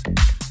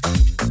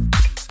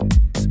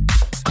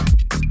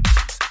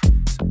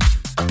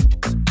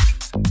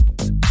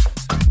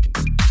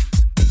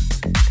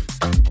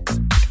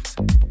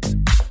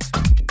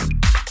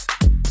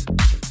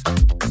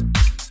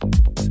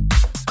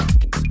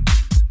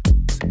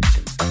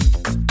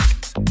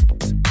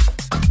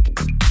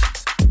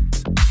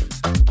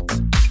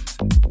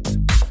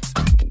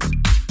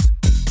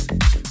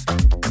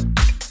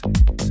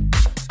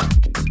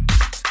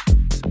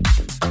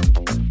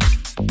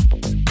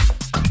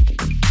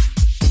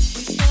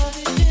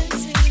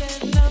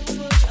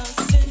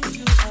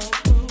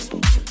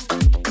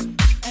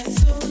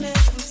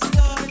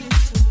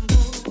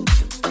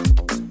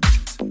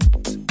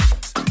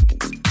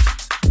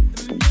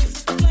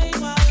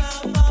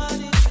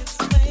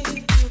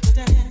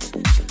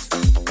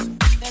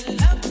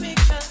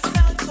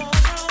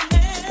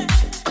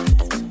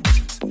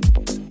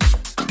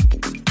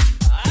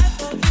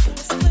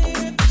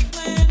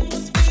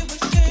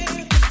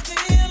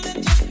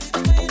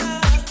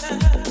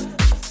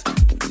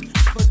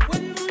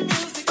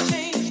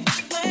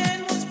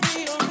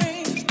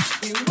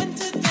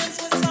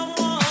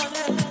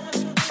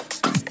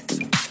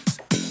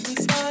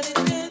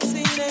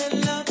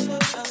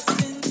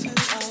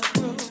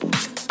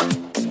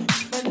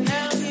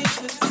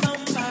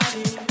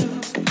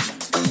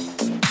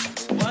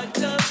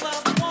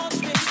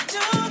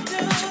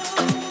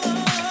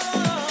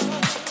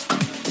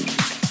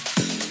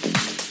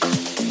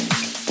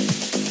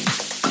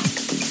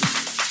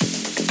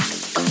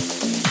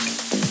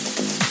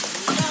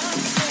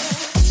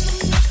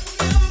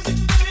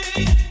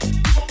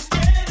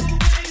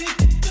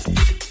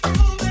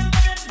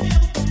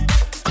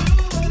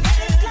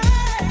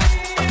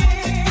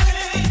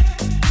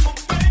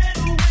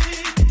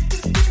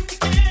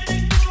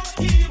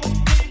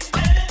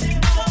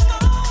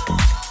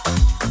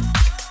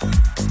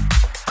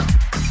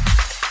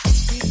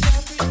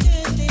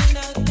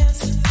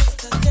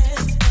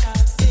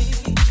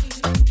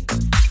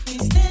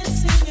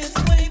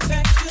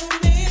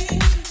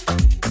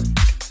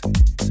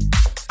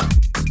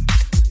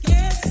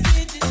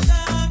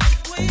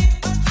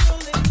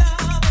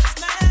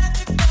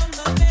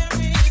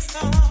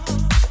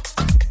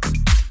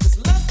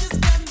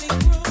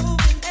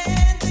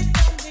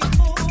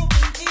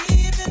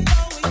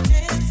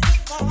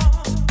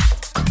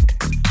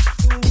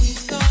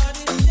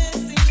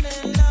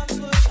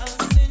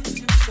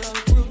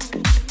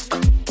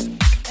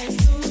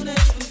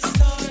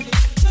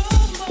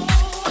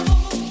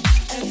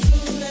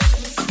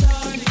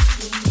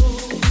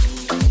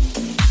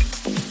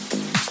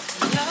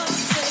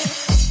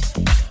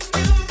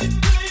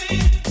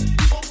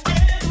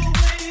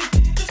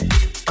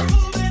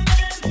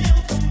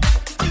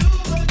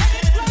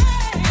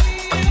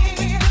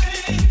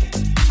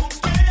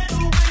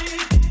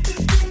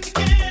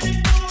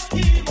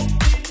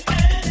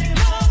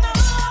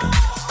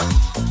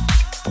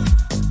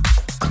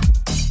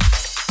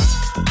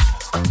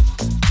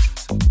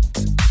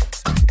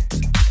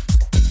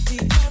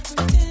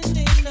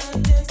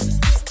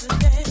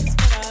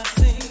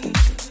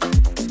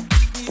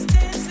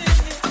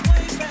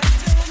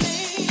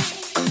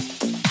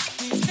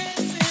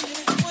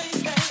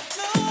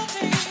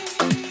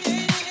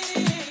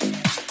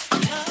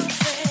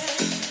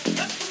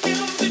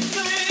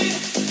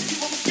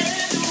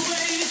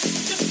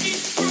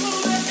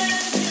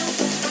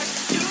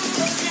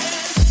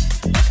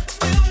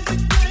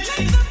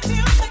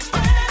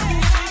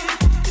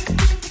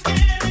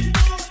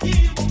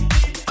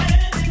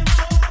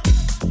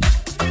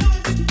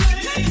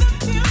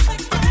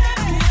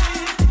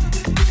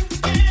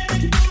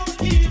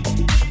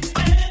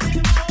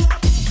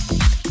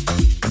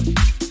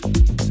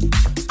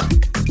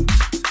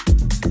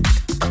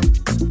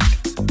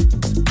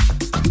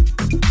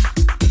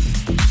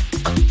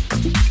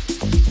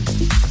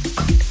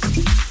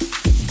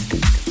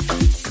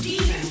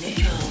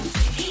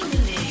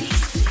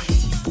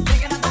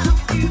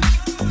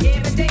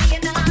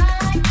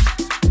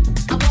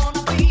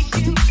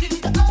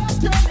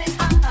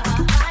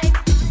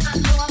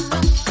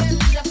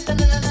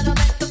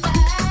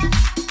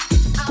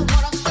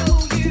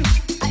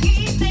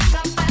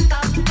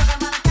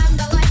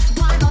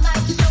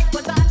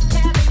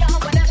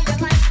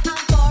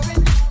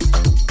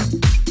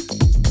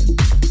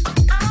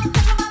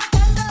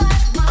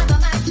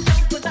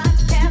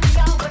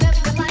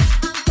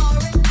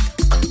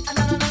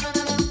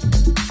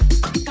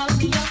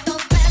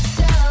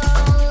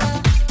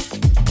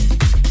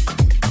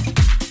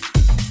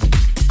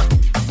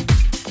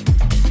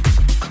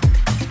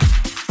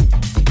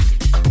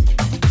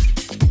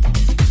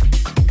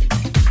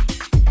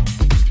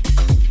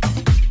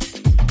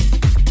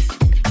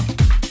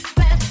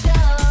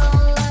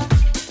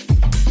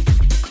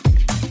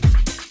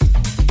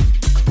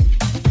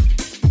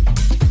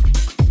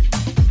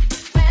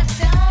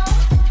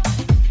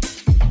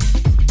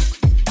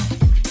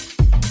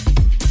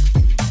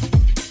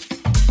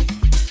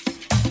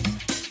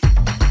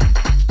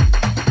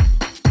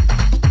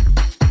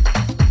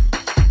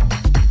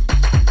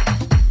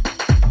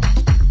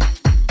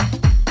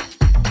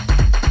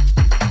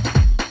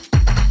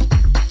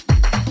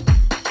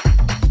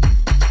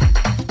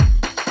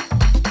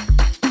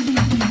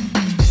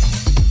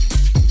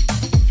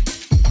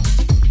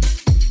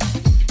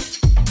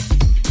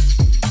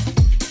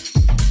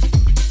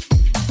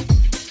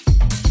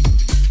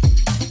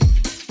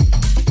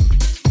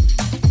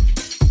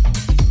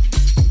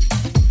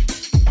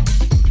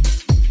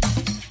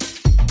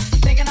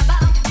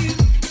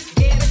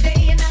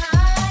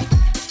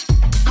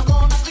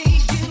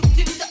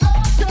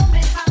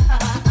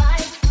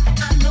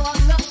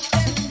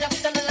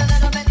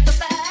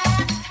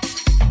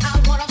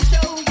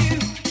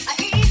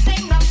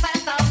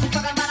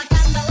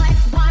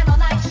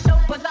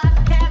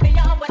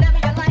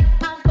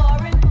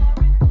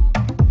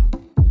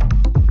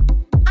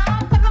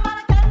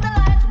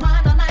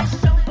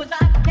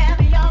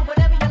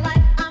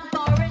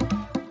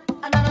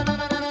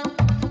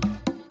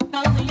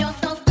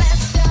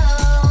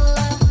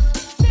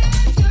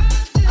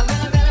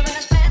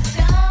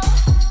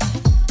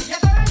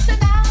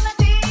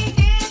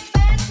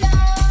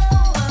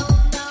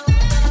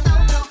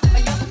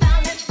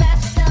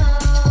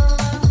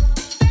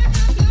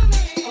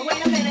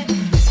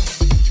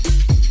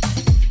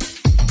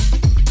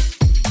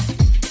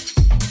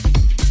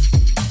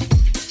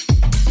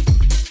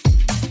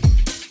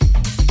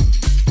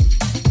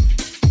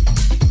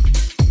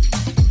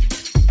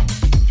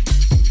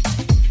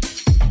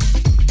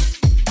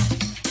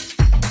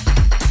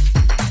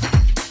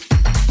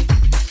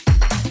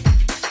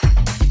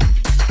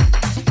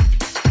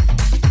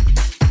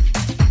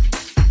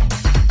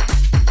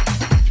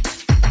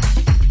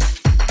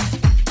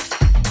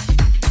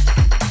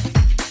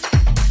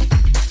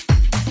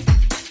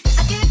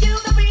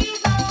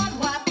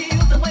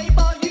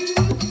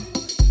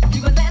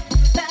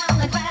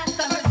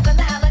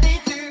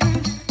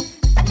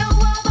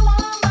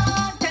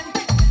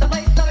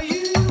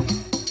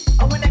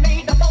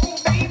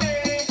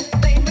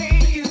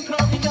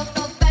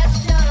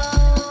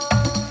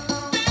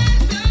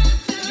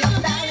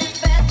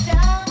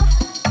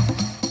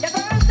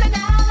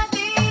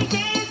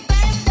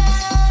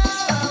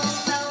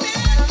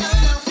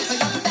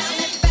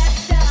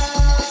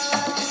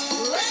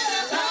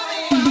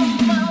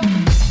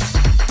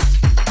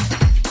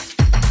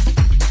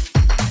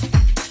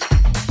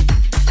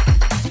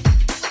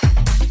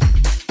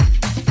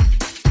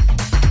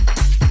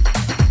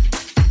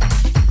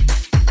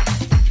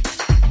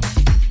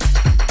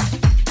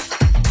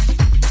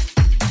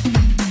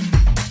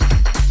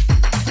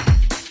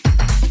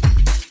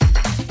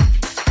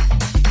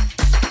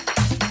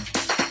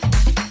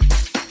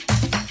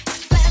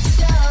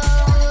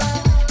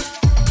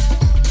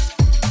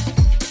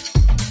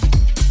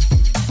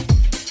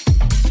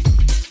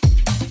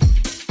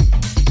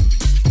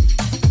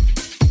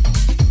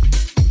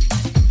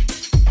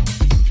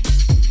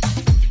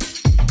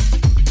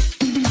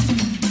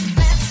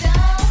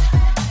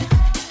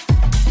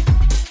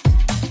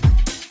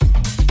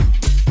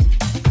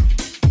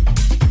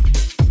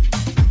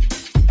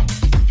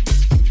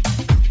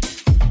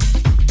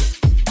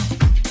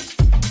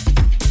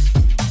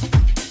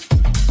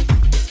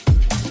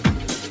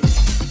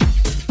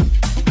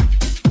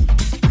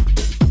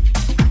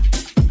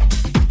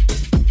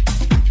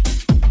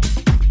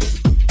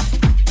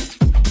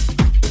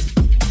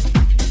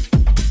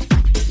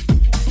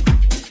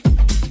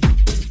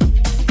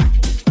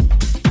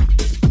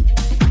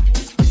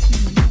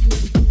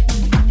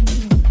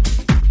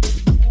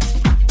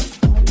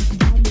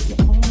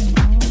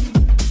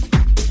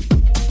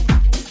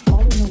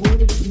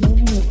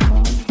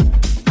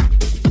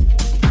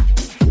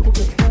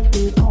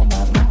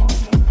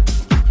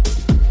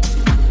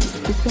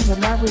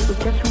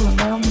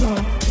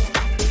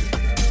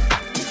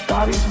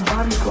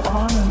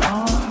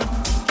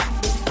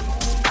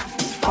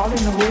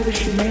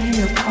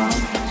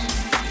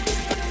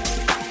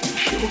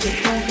 will get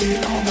heavy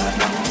all night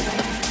long.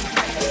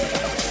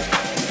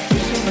 You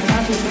see the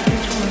night we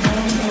forget to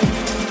remember.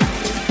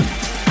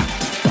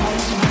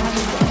 Bodies and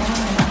minds go on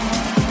and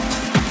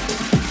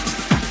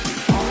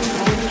on. All in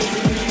the way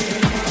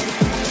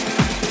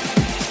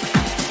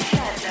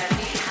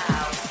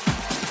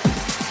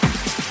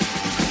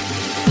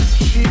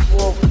she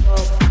woke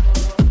up.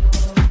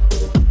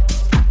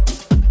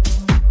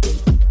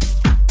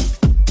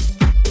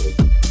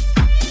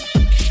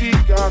 She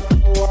got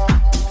quiet.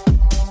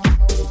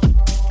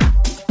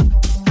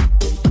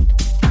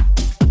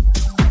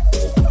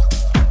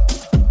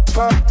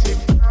 Party.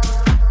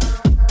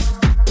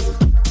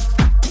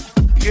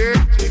 Yeah.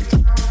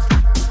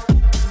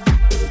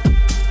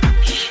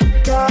 She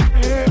got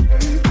it.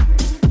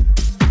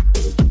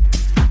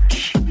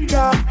 She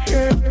got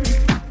it.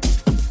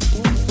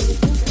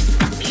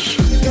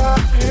 She got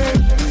it.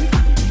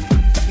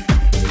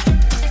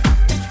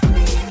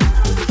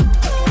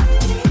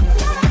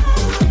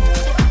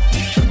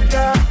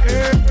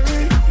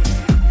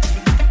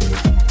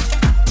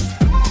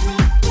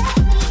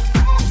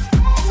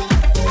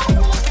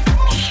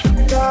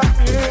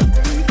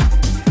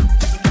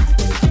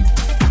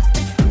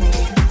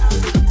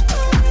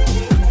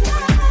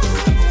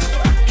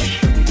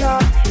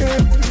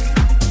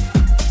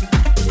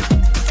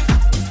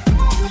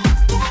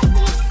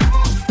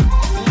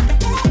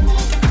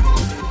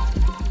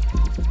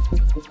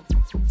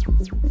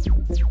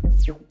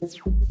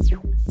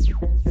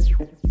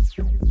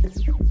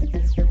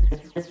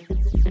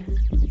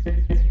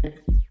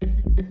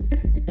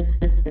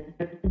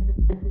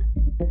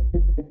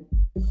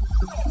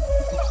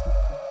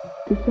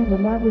 This ain't the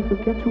night we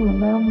forget to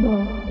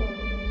remember.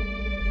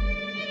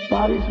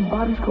 Bodies and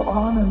bodies go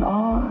on and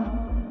on.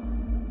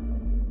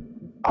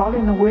 All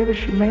in the way that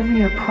she made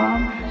me a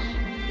promise.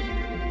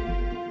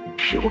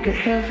 She will get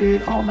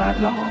heavy all night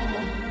long.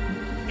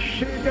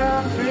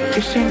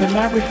 This ain't the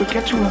night we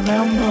forget to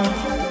remember.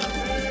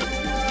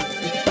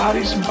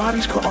 Bodies and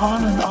bodies go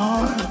on and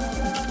on.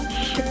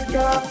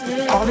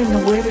 All in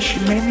the way that she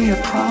made me a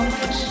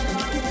promise.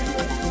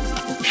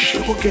 She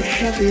will get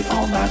heavy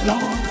all night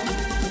long.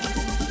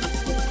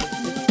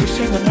 This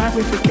ain't the night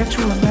we forget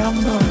to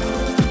remember.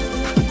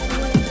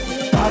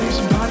 Bodies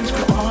and bodies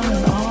go on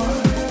and on.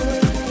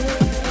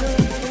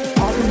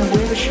 All in the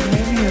way that she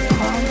made me a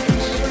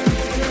promise.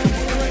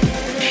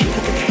 She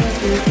will get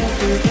heavy,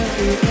 heavy,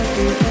 heavy,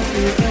 heavy,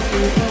 heavy,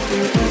 heavy,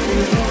 heavy,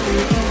 heavy, heavy,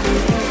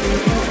 heavy, heavy,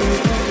 heavy,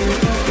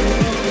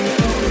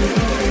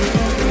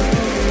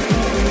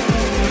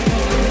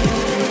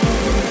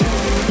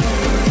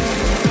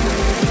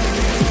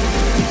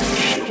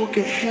 she will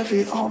get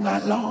heavy all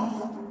night long.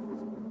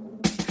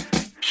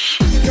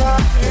 She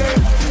got it.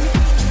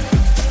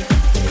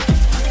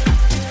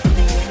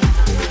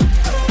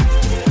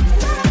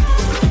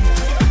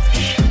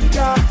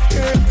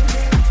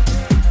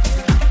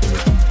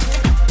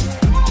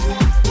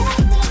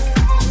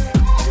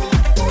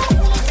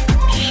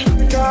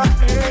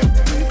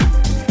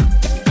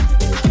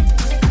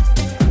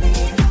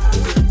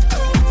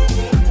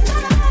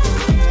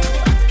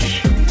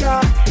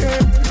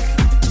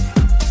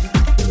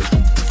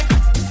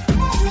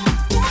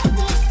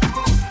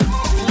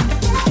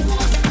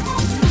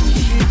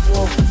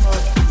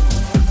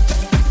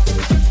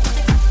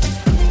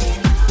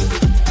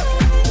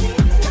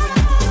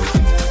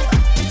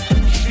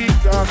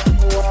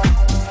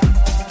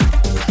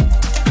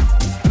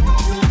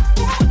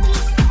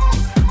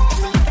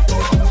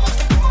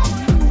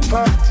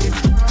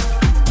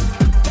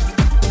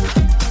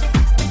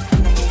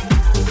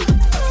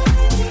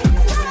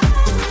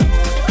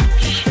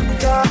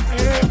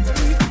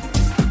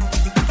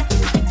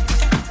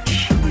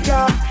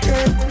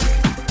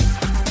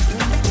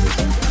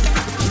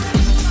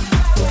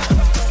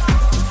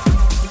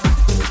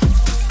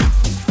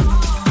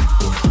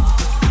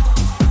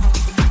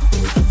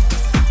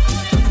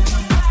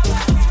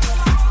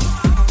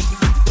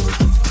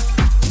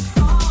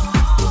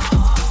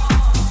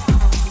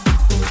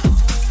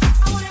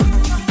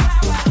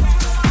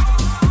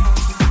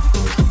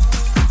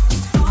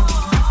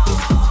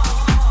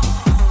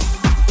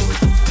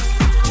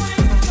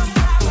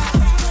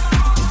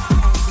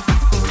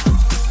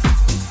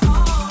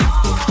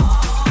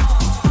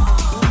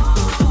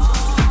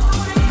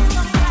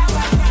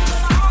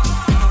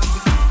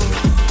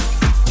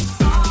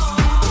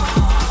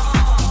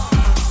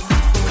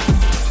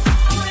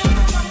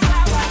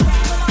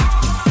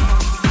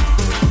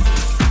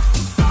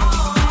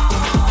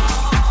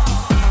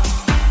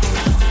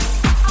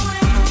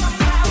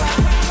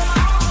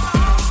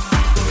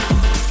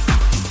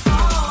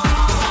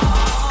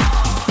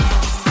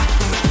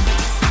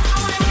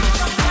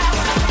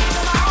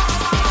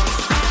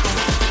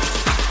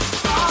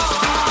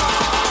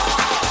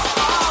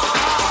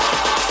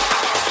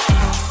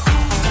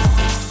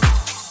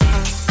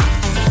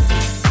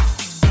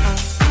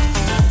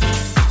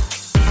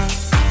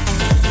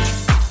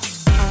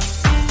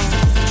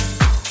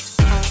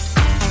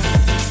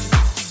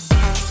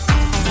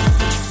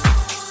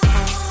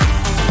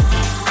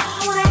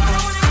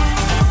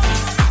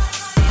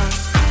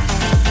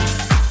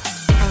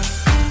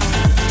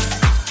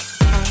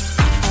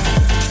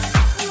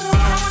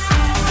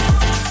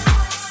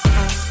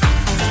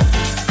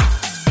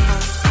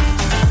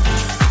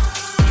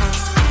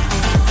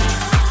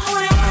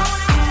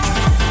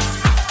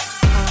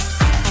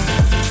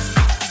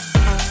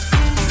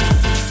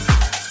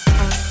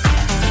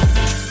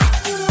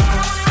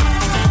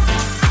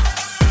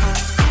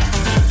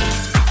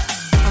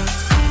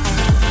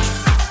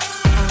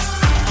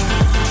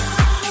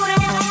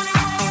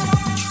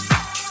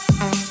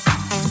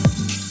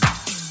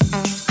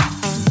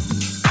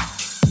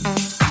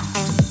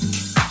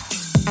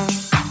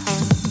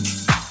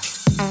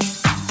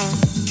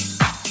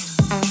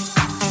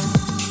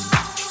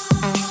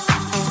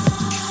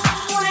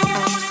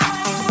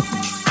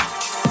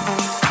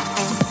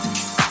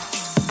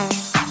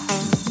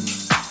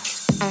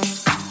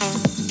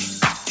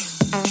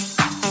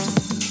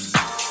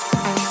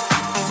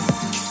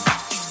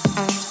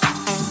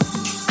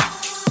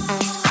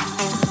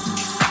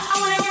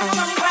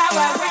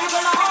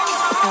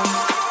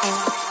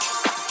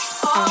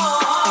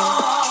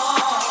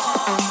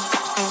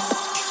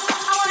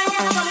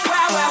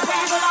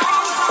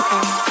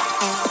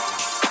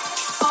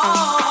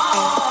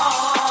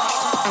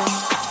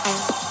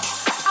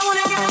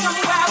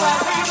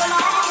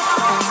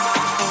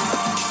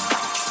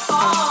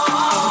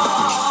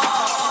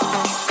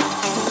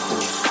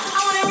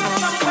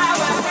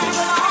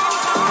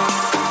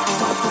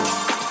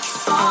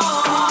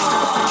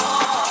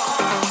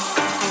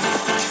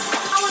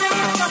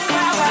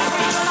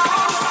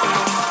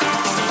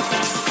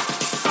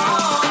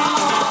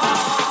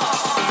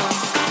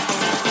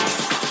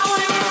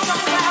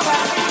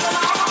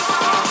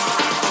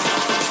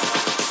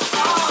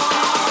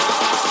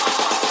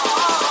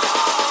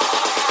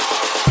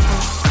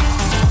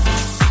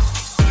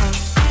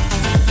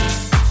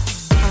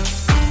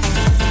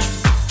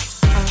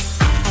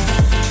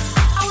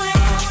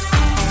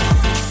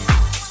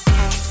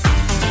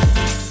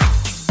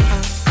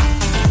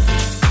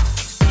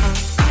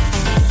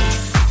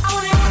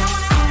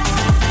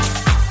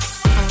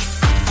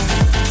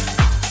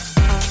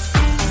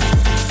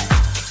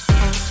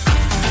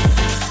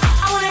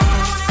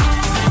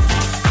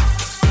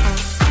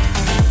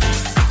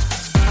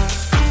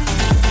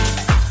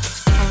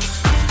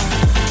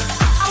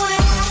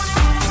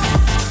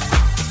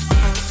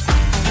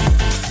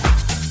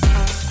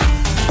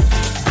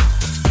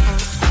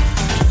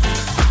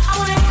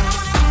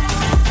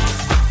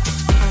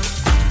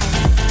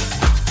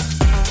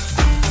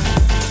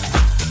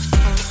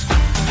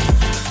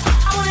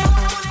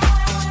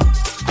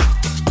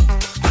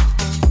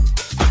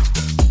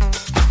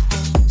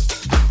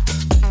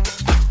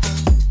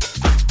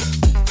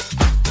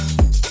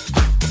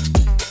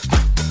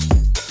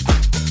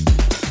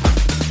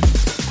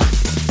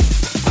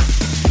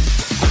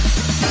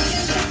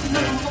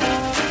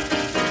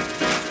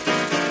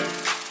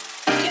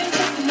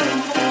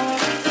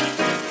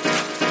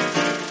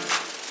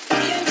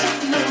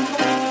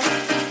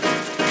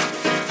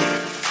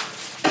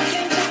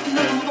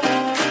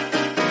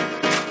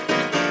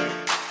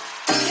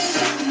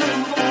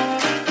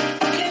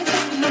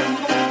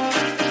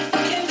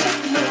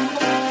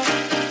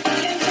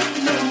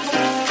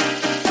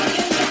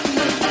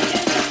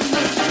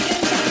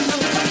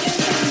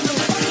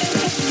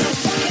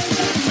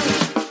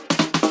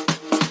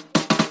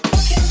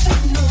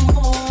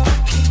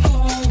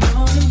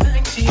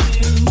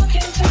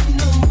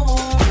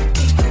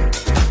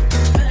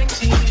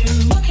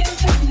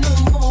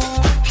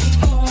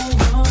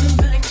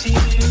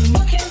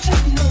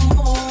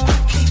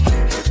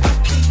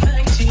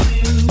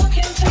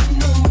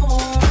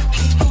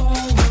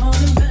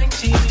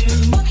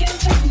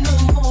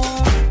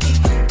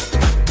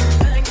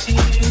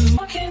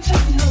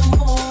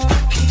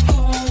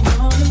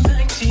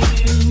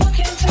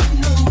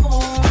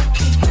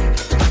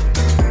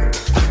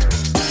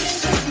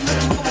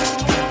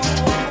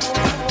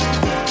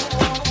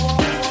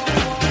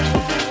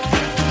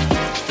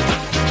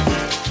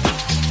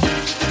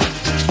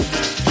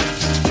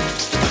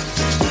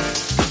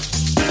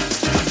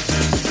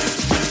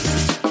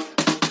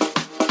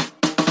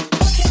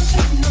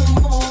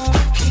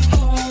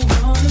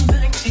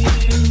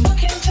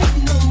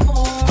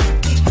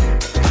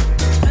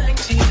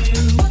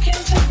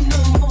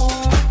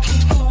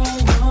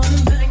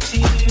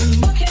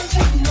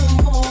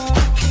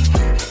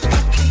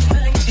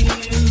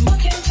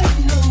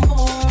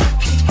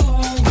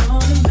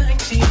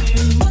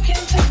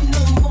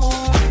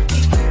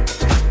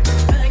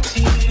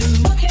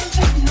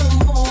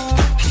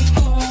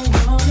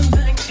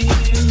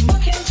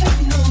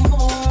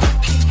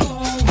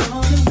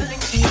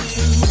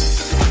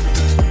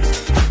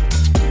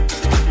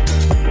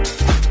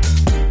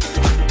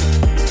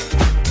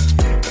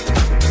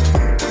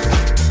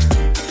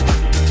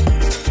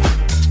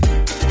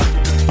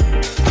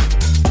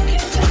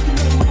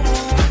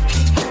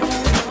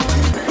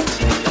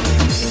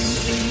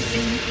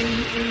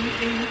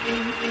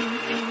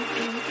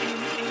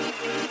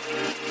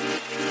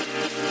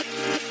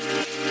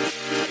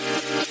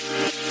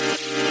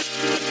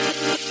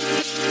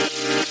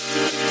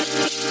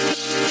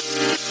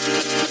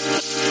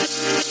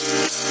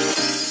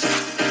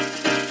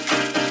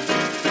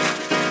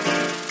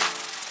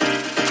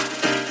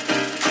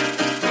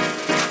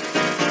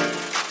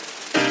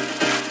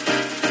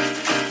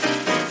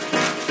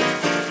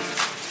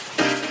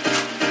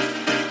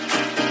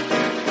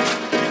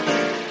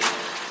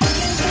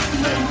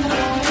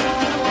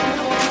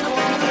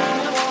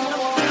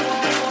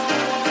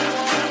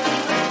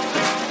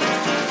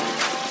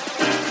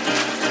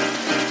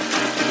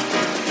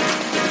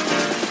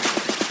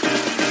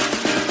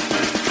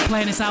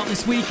 playing us out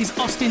this week is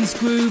Austin's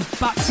Groove,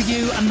 Back to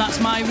You, and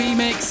that's my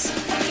remix,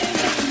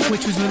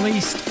 which was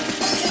released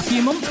a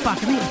few months back.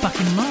 I think it was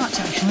back in March,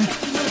 actually.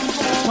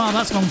 Wow,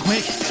 that's gone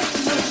quick.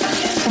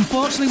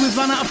 Unfortunately, we've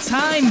run out of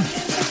time.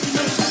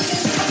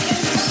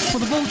 For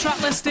the full track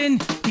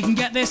listing, you can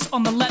get this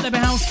on the Let There Be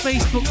House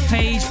Facebook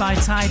page by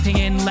typing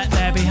in Let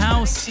There Be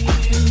House.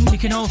 You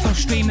can also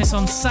stream this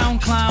on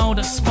SoundCloud,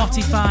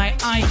 Spotify,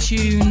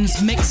 iTunes,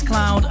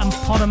 Mixcloud and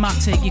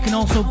Podomatic. You can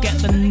also get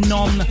the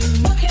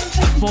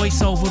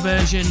non-voiceover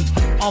version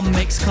on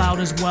Mixcloud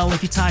as well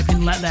if you type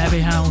in Let There Be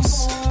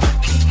House.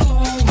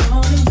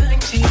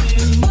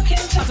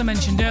 As I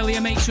mentioned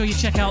earlier, make sure you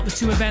check out the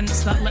two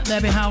events that Let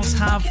There Be House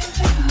have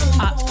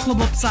at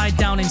Club Upside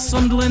Down in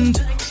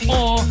Sunderland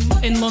or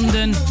in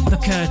London, The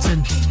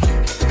Curtain.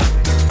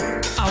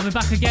 I'll be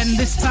back again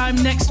this time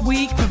next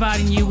week,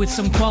 providing you with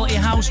some quality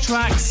house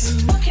tracks.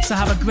 So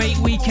have a great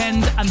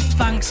weekend and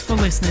thanks for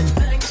listening.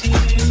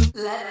 Let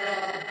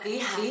There Be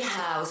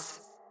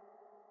House.